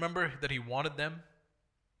 you remember that he wanted them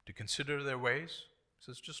to consider their ways? He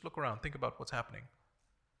says, just look around, think about what's happening.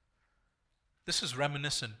 This is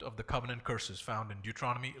reminiscent of the covenant curses found in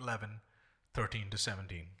Deuteronomy 11, 13 to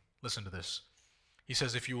 17. Listen to this. He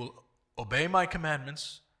says, if you will obey my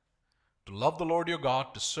commandments, to love the Lord your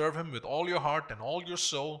God, to serve him with all your heart and all your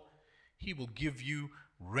soul, he will give you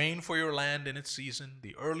rain for your land in its season,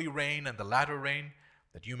 the early rain and the latter rain,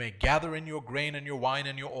 that you may gather in your grain and your wine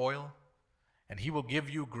and your oil. And he will give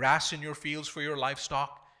you grass in your fields for your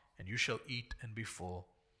livestock, and you shall eat and be full.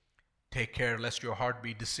 Take care lest your heart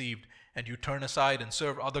be deceived, and you turn aside and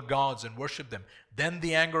serve other gods and worship them. Then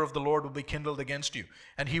the anger of the Lord will be kindled against you,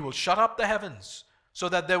 and he will shut up the heavens, so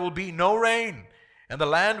that there will be no rain, and the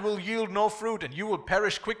land will yield no fruit, and you will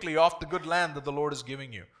perish quickly off the good land that the Lord is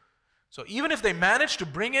giving you. So even if they managed to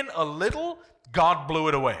bring in a little, God blew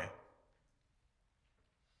it away.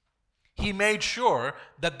 He made sure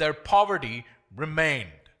that their poverty remained.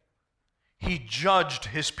 He judged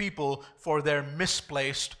his people for their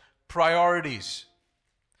misplaced priorities.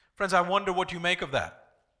 Friends, I wonder what you make of that.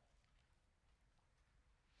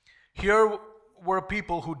 Here were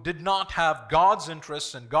people who did not have God's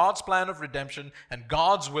interests and God's plan of redemption and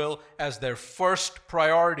God's will as their first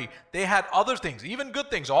priority. They had other things, even good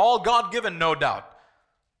things, all God-given, no doubt.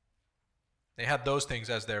 They had those things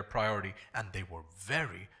as their priority, and they were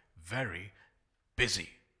very, very busy.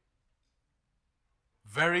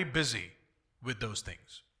 Very busy with those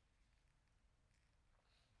things.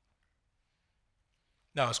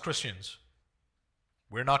 Now, as Christians,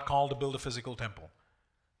 we're not called to build a physical temple.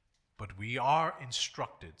 But we are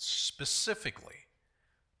instructed specifically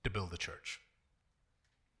to build the church.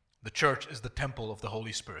 The church is the temple of the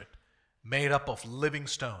Holy Spirit, made up of living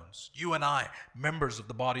stones. You and I, members of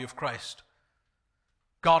the body of Christ.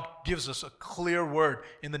 God gives us a clear word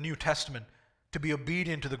in the New Testament to be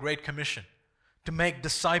obedient to the Great Commission, to make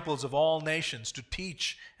disciples of all nations, to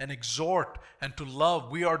teach and exhort and to love.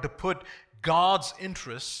 We are to put God's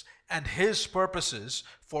interests and his purposes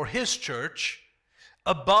for his church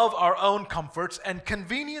above our own comforts and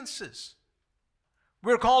conveniences.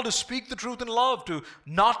 We're called to speak the truth in love, to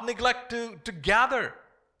not neglect to gather,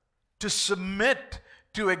 to submit,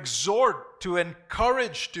 to exhort, to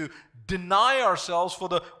encourage, to deny ourselves for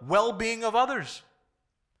the well-being of others.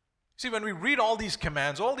 See, when we read all these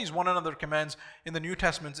commands, all these one another commands in the New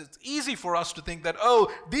Testament, it's easy for us to think that,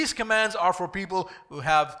 oh, these commands are for people who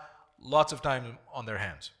have lots of time on their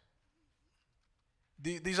hands.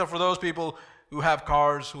 These are for those people who have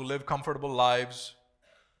cars, who live comfortable lives.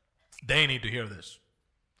 They need to hear this.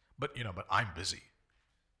 But I'm busy.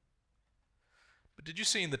 But did you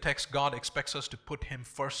see in the text, God expects us to put him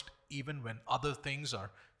first even when other things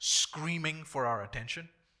are screaming for our attention?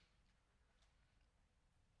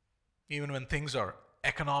 Even when things are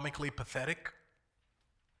economically pathetic?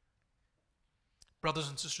 Brothers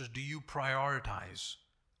and sisters, do you prioritize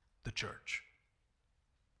the church?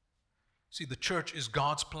 See, the church is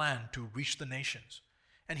God's plan to reach the nations.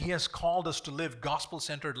 And he has called us to live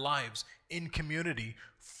gospel-centered lives in community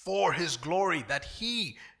for his glory, that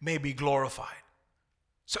he may be glorified.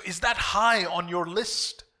 So is that high on your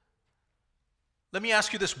list? Let me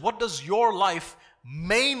ask you this. What does your life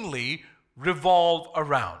mainly revolve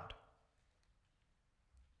around?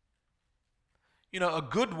 A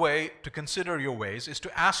good way to consider your ways is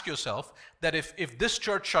to ask yourself that if this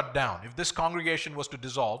church shut down, if this congregation was to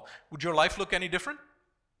dissolve, would your life look any different?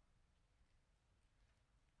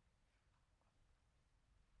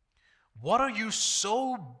 What are you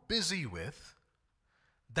so busy with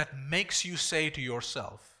that makes you say to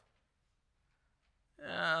yourself,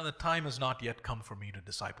 the time has not yet come for me to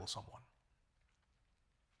disciple someone.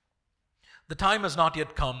 The time has not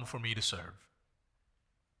yet come for me to serve.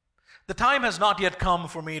 The time has not yet come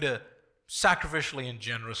for me to sacrificially and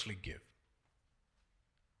generously give.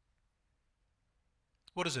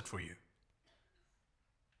 What is it for you?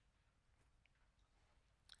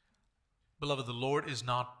 Beloved, the Lord is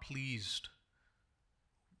not pleased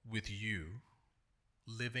with you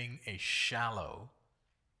living a shallow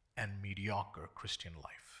and mediocre Christian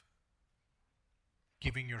life,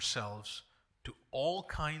 giving yourselves to all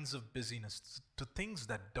kinds of busyness, to things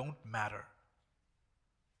that don't matter,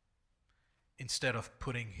 instead of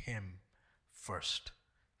putting Him first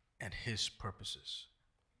and His purposes.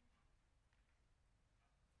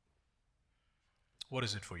 What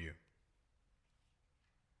is it for you?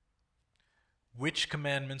 Which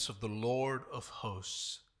commandments of the Lord of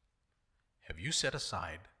hosts have you set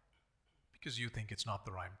aside because you think it's not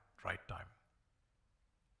the right time?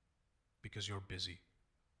 Because you're busy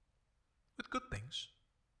with good things,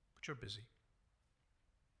 but you're busy.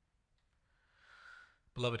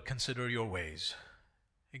 Beloved, consider your ways.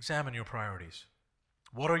 Examine your priorities.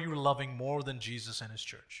 What are you loving more than Jesus and His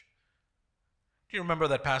church? Do you remember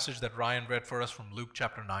that passage that Ryan read for us from Luke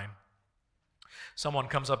chapter 9? Someone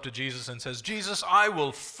comes up to Jesus and says, Jesus, I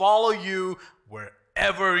will follow you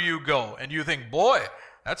wherever you go. And you think, boy,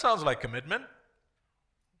 that sounds like commitment.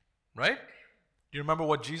 Right? Do you remember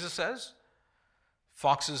what Jesus says?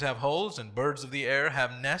 Foxes have holes and birds of the air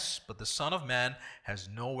have nests, but the Son of Man has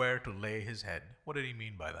nowhere to lay His head. What did He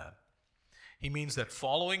mean by that? He means that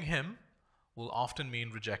following Him will often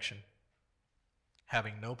mean rejection,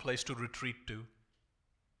 having no place to retreat to,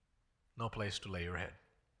 no place to lay your head.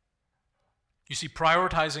 You see,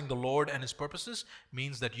 prioritizing the Lord and His purposes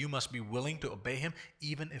means that you must be willing to obey Him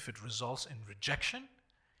even if it results in rejection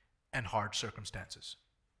and hard circumstances.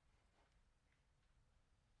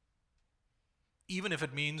 Even if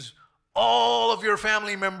it means all of your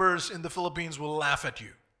family members in the Philippines will laugh at you.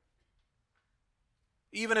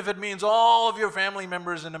 Even if it means all of your family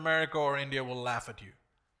members in America or India will laugh at you.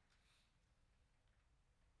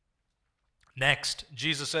 Next,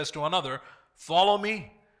 Jesus says to another, follow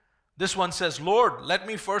me. This one says, Lord, let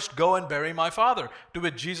me first go and bury my father. To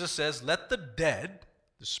which Jesus says, let the dead,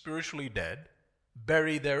 the spiritually dead,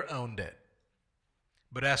 bury their own dead.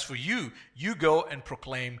 But as for you, you go and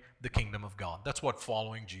proclaim the kingdom of God. That's what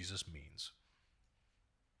following Jesus means.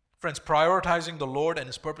 Friends, prioritizing the Lord and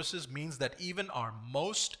His purposes means that even our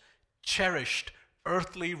most cherished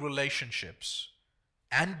earthly relationships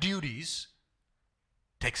and duties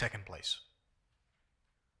take second place.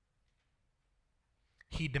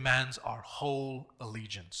 He demands our whole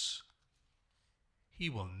allegiance. He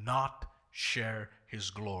will not share His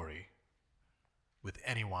glory with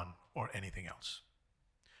anyone or anything else.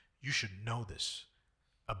 You should know this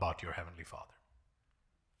about your Heavenly Father.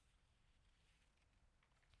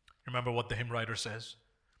 Remember what the hymn writer says?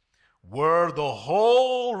 Were the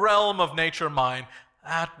whole realm of nature mine,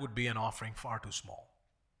 that would be an offering far too small.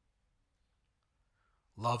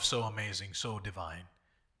 Love so amazing, so divine,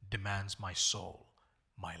 demands my soul,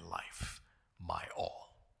 my life, my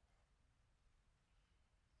all.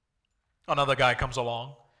 Another guy comes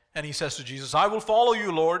along and he says to Jesus, I will follow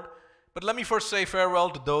you, Lord, but let me first say farewell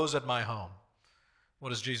to those at my home. What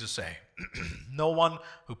does Jesus say? No one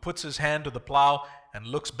who puts his hand to the plow and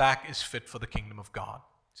looks back is fit for the kingdom of God.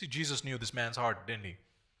 See, Jesus knew this man's heart, didn't He?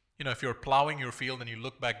 If you're plowing your field and you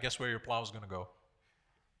look back, guess where your plow is going to go?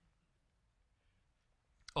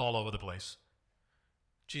 All over the place.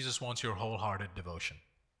 Jesus wants your wholehearted devotion.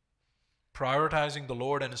 Prioritizing the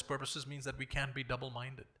Lord and His purposes means that we can't be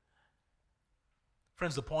double-minded.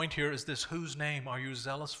 Friends, the point here is this: whose name are you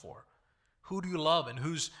zealous for? Who do you love and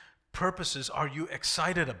whose purposes are you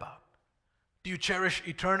excited about? Do you cherish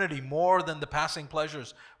eternity more than the passing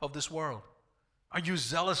pleasures of this world? Are you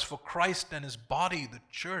zealous for Christ and His body, the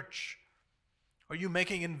church? Are you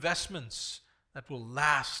making investments that will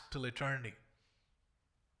last till eternity?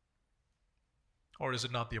 Or is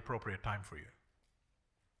it not the appropriate time for you?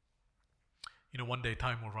 One day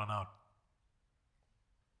time will run out.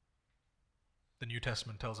 The New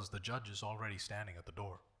Testament tells us the judge is already standing at the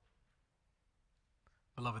door.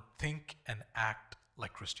 Beloved, think and act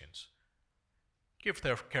like Christians. Give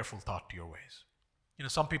careful thought to your ways.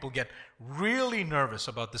 Some people get really nervous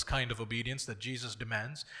about this kind of obedience that Jesus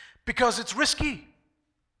demands because it's risky.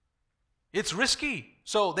 It's risky.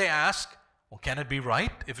 So they ask, well, can it be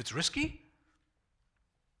right if it's risky?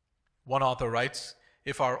 One author writes,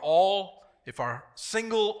 if our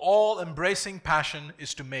single, all-embracing passion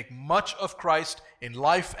is to make much of Christ in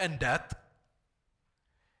life and death,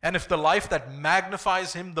 and if the life that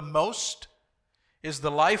magnifies him the most is the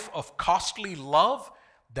life of costly love,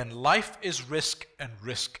 then life is risk and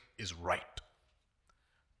risk is right.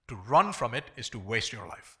 To run from it is to waste your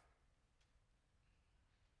life.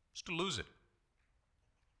 It's to lose it.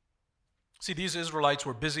 See, these Israelites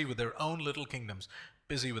were busy with their own little kingdoms,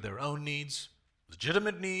 busy with their own needs,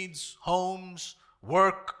 legitimate needs, homes,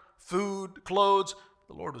 work, food, clothes.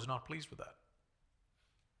 The Lord was not pleased with that.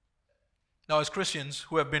 Now, as Christians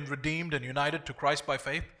who have been redeemed and united to Christ by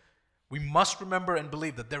faith, we must remember and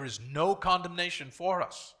believe that there is no condemnation for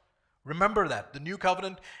us. Remember that. The new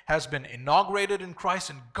covenant has been inaugurated in Christ,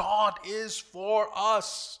 and God is for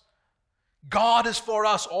us. God is for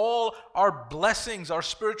us. All our blessings are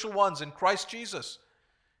spiritual ones in Christ Jesus.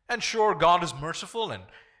 And sure, God is merciful, and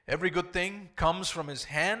every good thing comes from his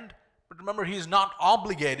hand. But remember, he is not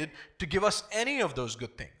obligated to give us any of those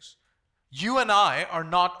good things. You and I are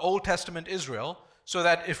not Old Testament Israel, so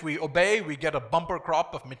that if we obey, we get a bumper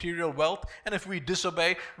crop of material wealth, and if we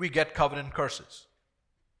disobey, we get covenant curses.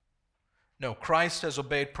 No, Christ has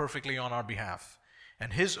obeyed perfectly on our behalf,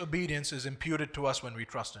 and his obedience is imputed to us when we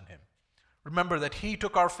trust in him. Remember that he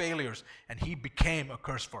took our failures and he became a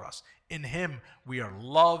curse for us. In him we are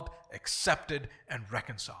loved, accepted, and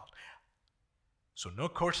reconciled. So no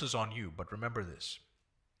curses on you, but remember this.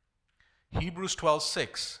 Hebrews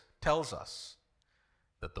 12:6 tells us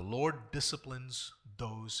that the Lord disciplines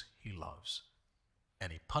those he loves,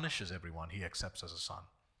 and he punishes everyone he accepts as a son.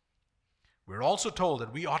 We're also told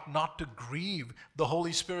that we ought not to grieve the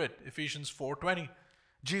Holy Spirit, Ephesians 4:20.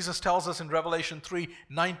 Jesus tells us in Revelation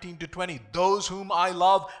 3:19-20, those whom I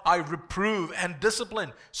love, I reprove and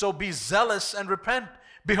discipline. So be zealous and repent.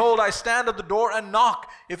 Behold, I stand at the door and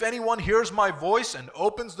knock. If anyone hears my voice and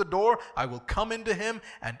opens the door, I will come into him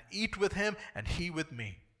and eat with him and he with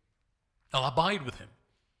me. I'll abide with him.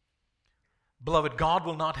 Beloved, God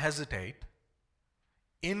will not hesitate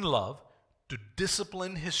in love to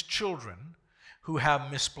discipline his children who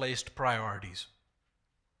have misplaced priorities.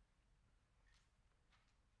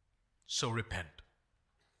 So repent.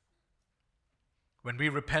 When we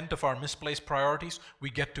repent of our misplaced priorities, we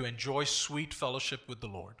get to enjoy sweet fellowship with the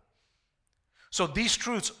Lord. So these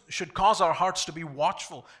truths should cause our hearts to be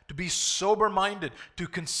watchful, to be sober-minded, to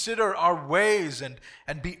consider our ways and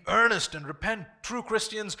be earnest and repent. True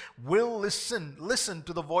Christians will listen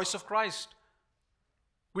to the voice of Christ.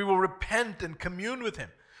 We will repent and commune with him.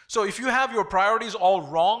 So if you have your priorities all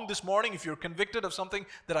wrong this morning, if you're convicted of something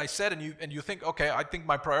that I said and you think, okay, I think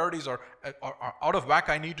my priorities are out of whack,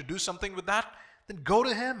 I need to do something with that, then go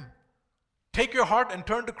to him. Take your heart and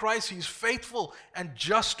turn to Christ. He's faithful and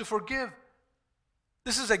just to forgive.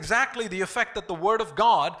 This is exactly the effect that the Word of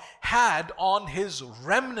God had on his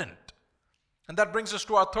remnant. And that brings us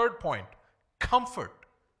to our third point, comfort.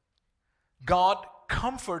 God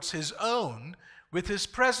comforts his own with his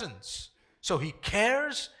presence. So he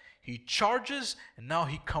cares, he charges, and now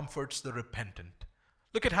he comforts the repentant.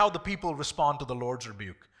 Look at how the people respond to the Lord's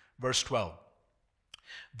rebuke. Verse 12.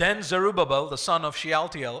 Then Zerubbabel, the son of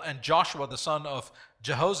Shealtiel, and Joshua, the son of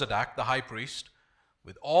Jehozadak, the high priest,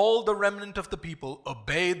 with all the remnant of the people,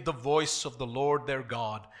 obeyed the voice of the Lord their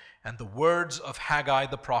God and the words of Haggai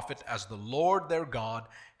the prophet, as the Lord their God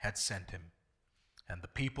had sent him. And the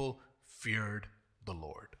people feared the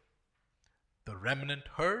Lord. The remnant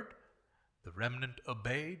heard, the remnant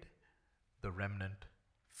obeyed, the remnant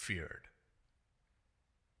feared.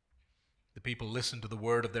 The people listened to the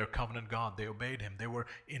word of their covenant God. They obeyed him. They were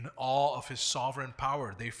in awe of his sovereign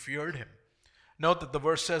power. They feared him. Note that the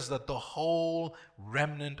verse says that the whole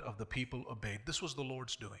remnant of the people obeyed. This was the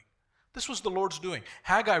Lord's doing. This was the Lord's doing.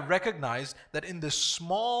 Haggai recognized that in this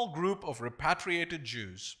small group of repatriated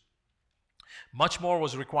Jews, much more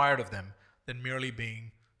was required of them than merely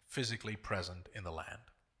being physically present in the land.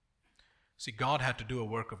 See, God had to do a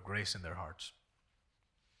work of grace in their hearts.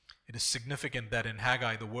 It is significant that in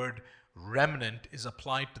Haggai, the word remnant is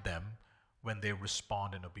applied to them when they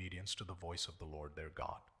respond in obedience to the voice of the Lord their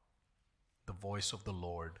God. The voice of the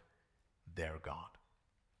Lord their God.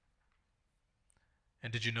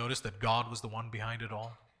 And did you notice that God was the one behind it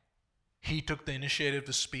all? He took the initiative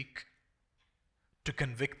to speak, to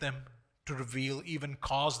convict them, to reveal, even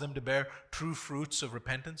cause them to bear true fruits of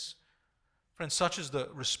repentance. Friends, such is the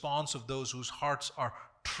response of those whose hearts are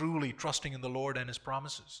truly trusting in the Lord and his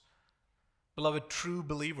promises. Beloved, true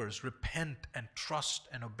believers repent and trust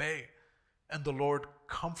and obey, and the Lord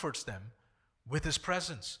comforts them with His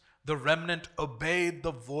presence. The remnant obeyed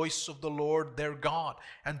the voice of the Lord their God.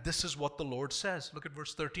 And this is what the Lord says. Look at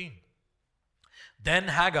verse 13. Then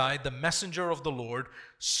Haggai, the messenger of the Lord,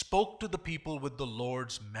 spoke to the people with the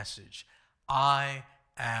Lord's message. I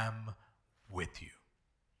am with you.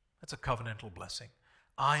 That's a covenantal blessing.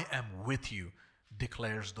 I am with you,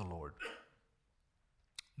 declares the Lord.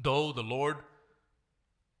 Though the Lord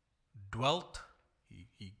dwelt,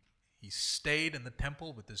 he stayed in the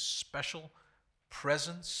temple with His special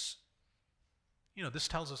presence. You know, this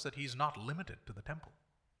tells us that He's not limited to the temple.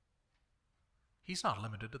 He's not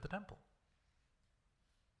limited to the temple.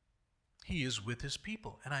 He is with His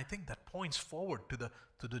people. And I think that points forward to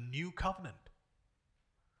the new covenant,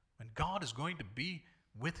 when God is going to be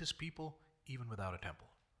with His people even without a temple,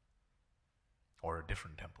 or a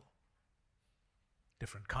different temple,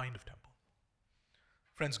 different kind of temple.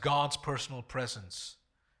 Friends, God's personal presence,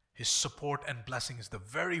 His support and blessing is the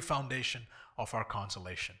very foundation of our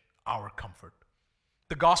consolation, our comfort.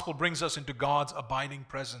 The gospel brings us into God's abiding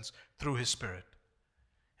presence through His Spirit.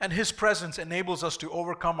 And His presence enables us to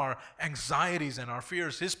overcome our anxieties and our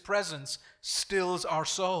fears. His presence stills our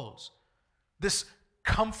souls. This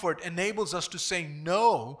comfort enables us to say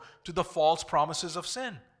no to the false promises of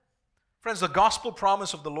sin. Friends, the gospel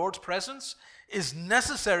promise of the Lord's presence is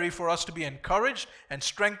necessary for us to be encouraged and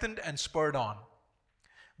strengthened and spurred on.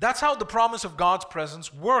 That's how the promise of God's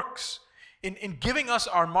presence works. In giving us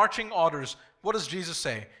our marching orders, what does Jesus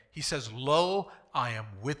say? He says, "Lo, I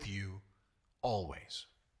am with you always."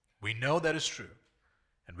 We know that is true.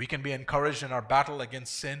 And we can be encouraged in our battle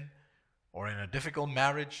against sin, or in a difficult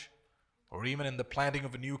marriage, or even in the planting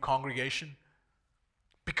of a new congregation,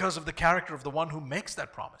 because of the character of the one who makes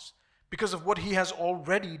that promise, because of what He has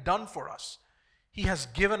already done for us. He has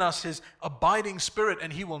given us His abiding Spirit,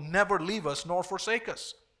 and He will never leave us nor forsake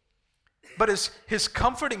us. But His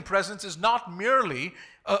comforting presence is not merely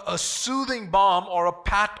a soothing balm or a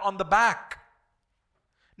pat on the back.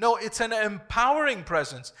 No, it's an empowering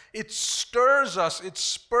presence. It stirs us, it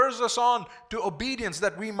spurs us on to obedience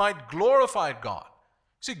that we might glorify God.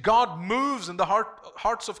 See, God moves in the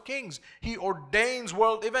hearts of kings. He ordains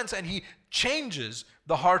world events, and He changes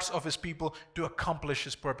the hearts of His people to accomplish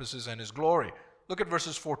His purposes and His glory. Look at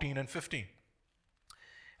verses 14 and 15.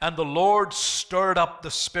 And the Lord stirred up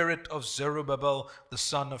the spirit of Zerubbabel, the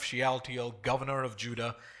son of Shealtiel, governor of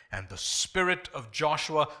Judah, and the spirit of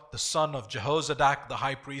Joshua, the son of Jehozadak, the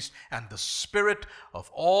high priest, and the spirit of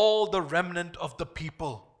all the remnant of the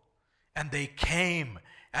people. And they came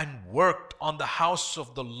and worked on the house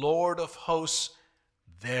of the Lord of hosts,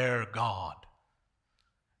 their God.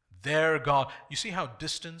 Their God. You see how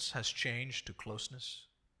distance has changed to closeness?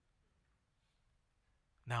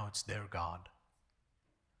 Now it's their God.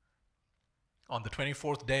 On the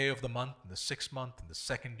 24th day of the month, in the 6th month, in the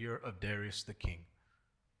 2nd year of Darius the king,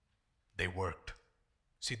 they worked.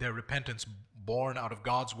 See, their repentance, born out of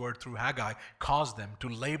God's word through Haggai, caused them to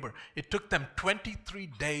labor. It took them 23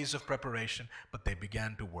 days of preparation, but they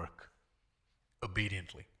began to work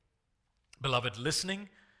obediently. Beloved, listening,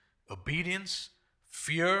 obedience,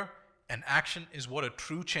 fear, and action is what a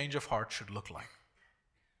true change of heart should look like.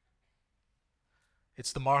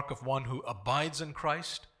 It's the mark of one who abides in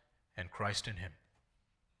Christ and Christ in him.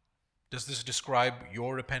 Does this describe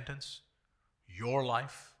your repentance, your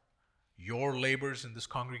life, your labors in this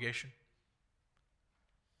congregation?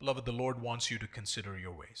 Beloved, the Lord wants you to consider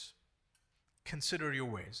your ways. Consider your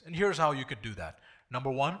ways. And here's how you could do that. Number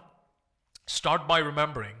one, start by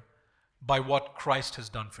remembering by what Christ has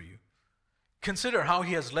done for you. Consider how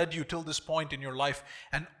He has led you till this point in your life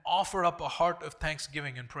and offer up a heart of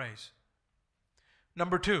thanksgiving and praise.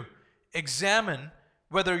 Number two, examine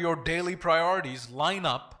whether your daily priorities line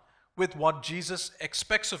up with what Jesus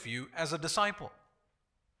expects of you as a disciple.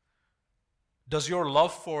 Does your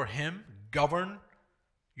love for Him govern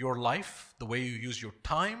your life, the way you use your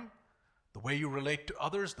time, the way you relate to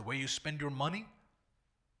others, the way you spend your money?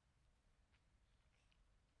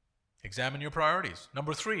 Examine your priorities.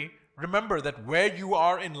 Number three, remember that where you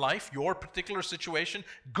are in life, your particular situation,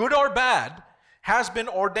 good or bad, has been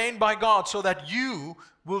ordained by God so that you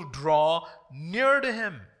will draw near to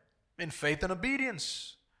Him in faith and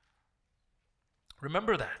obedience.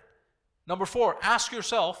 Remember that. Number four, ask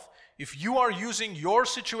yourself if you are using your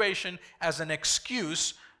situation as an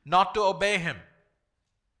excuse not to obey Him.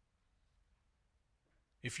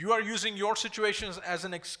 If you are using your situation as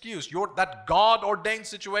an excuse, that God-ordained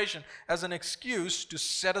situation as an excuse to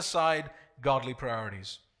set aside godly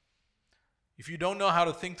priorities. If you don't know how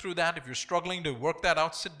to think through that, if you're struggling to work that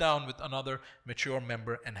out, sit down with another mature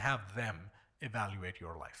member and have them evaluate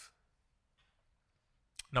your life.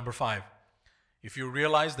 Number 5, if you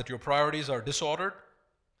realize that your priorities are disordered,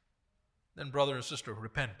 then brother and sister,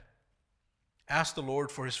 repent. Ask the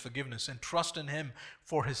Lord for His forgiveness and trust in Him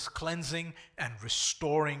for His cleansing and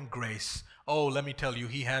restoring grace. Oh, let me tell you,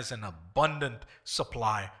 He has an abundant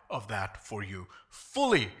supply of that for you,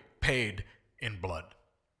 fully paid in blood.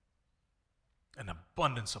 An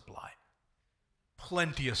abundant supply.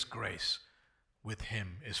 Plenteous grace with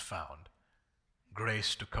Him is found.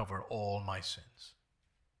 Grace to cover all my sins.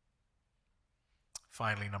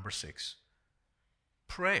 Finally, number 6,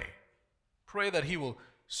 pray. Pray that He will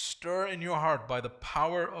stir in your heart by the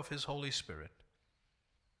power of His Holy Spirit,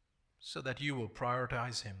 so that you will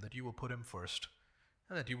prioritize Him, that you will put Him first,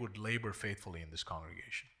 and that you would labor faithfully in this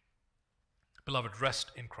congregation. Beloved,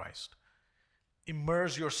 rest in Christ.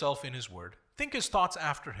 Immerse yourself in His Word. Think His thoughts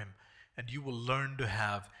after Him, and you will learn to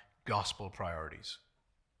have gospel priorities.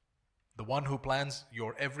 The one who plans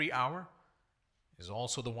your every hour is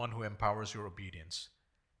also the one who empowers your obedience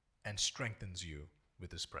and strengthens you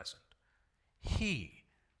with His presence. He,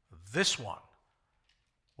 this one,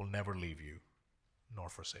 will never leave you nor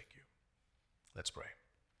forsake you. Let's pray.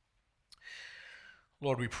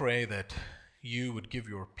 Lord, we pray that You would give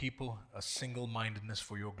Your people a single-mindedness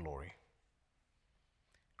for Your glory.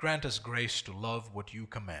 Grant us grace to love what You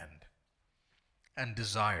command and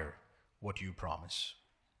desire what You promise.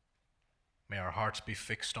 May our hearts be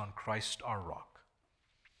fixed on Christ our rock.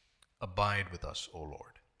 Abide with us, O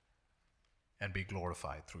Lord, and be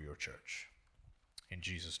glorified through Your church. In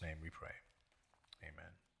Jesus' name we pray.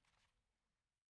 Amen.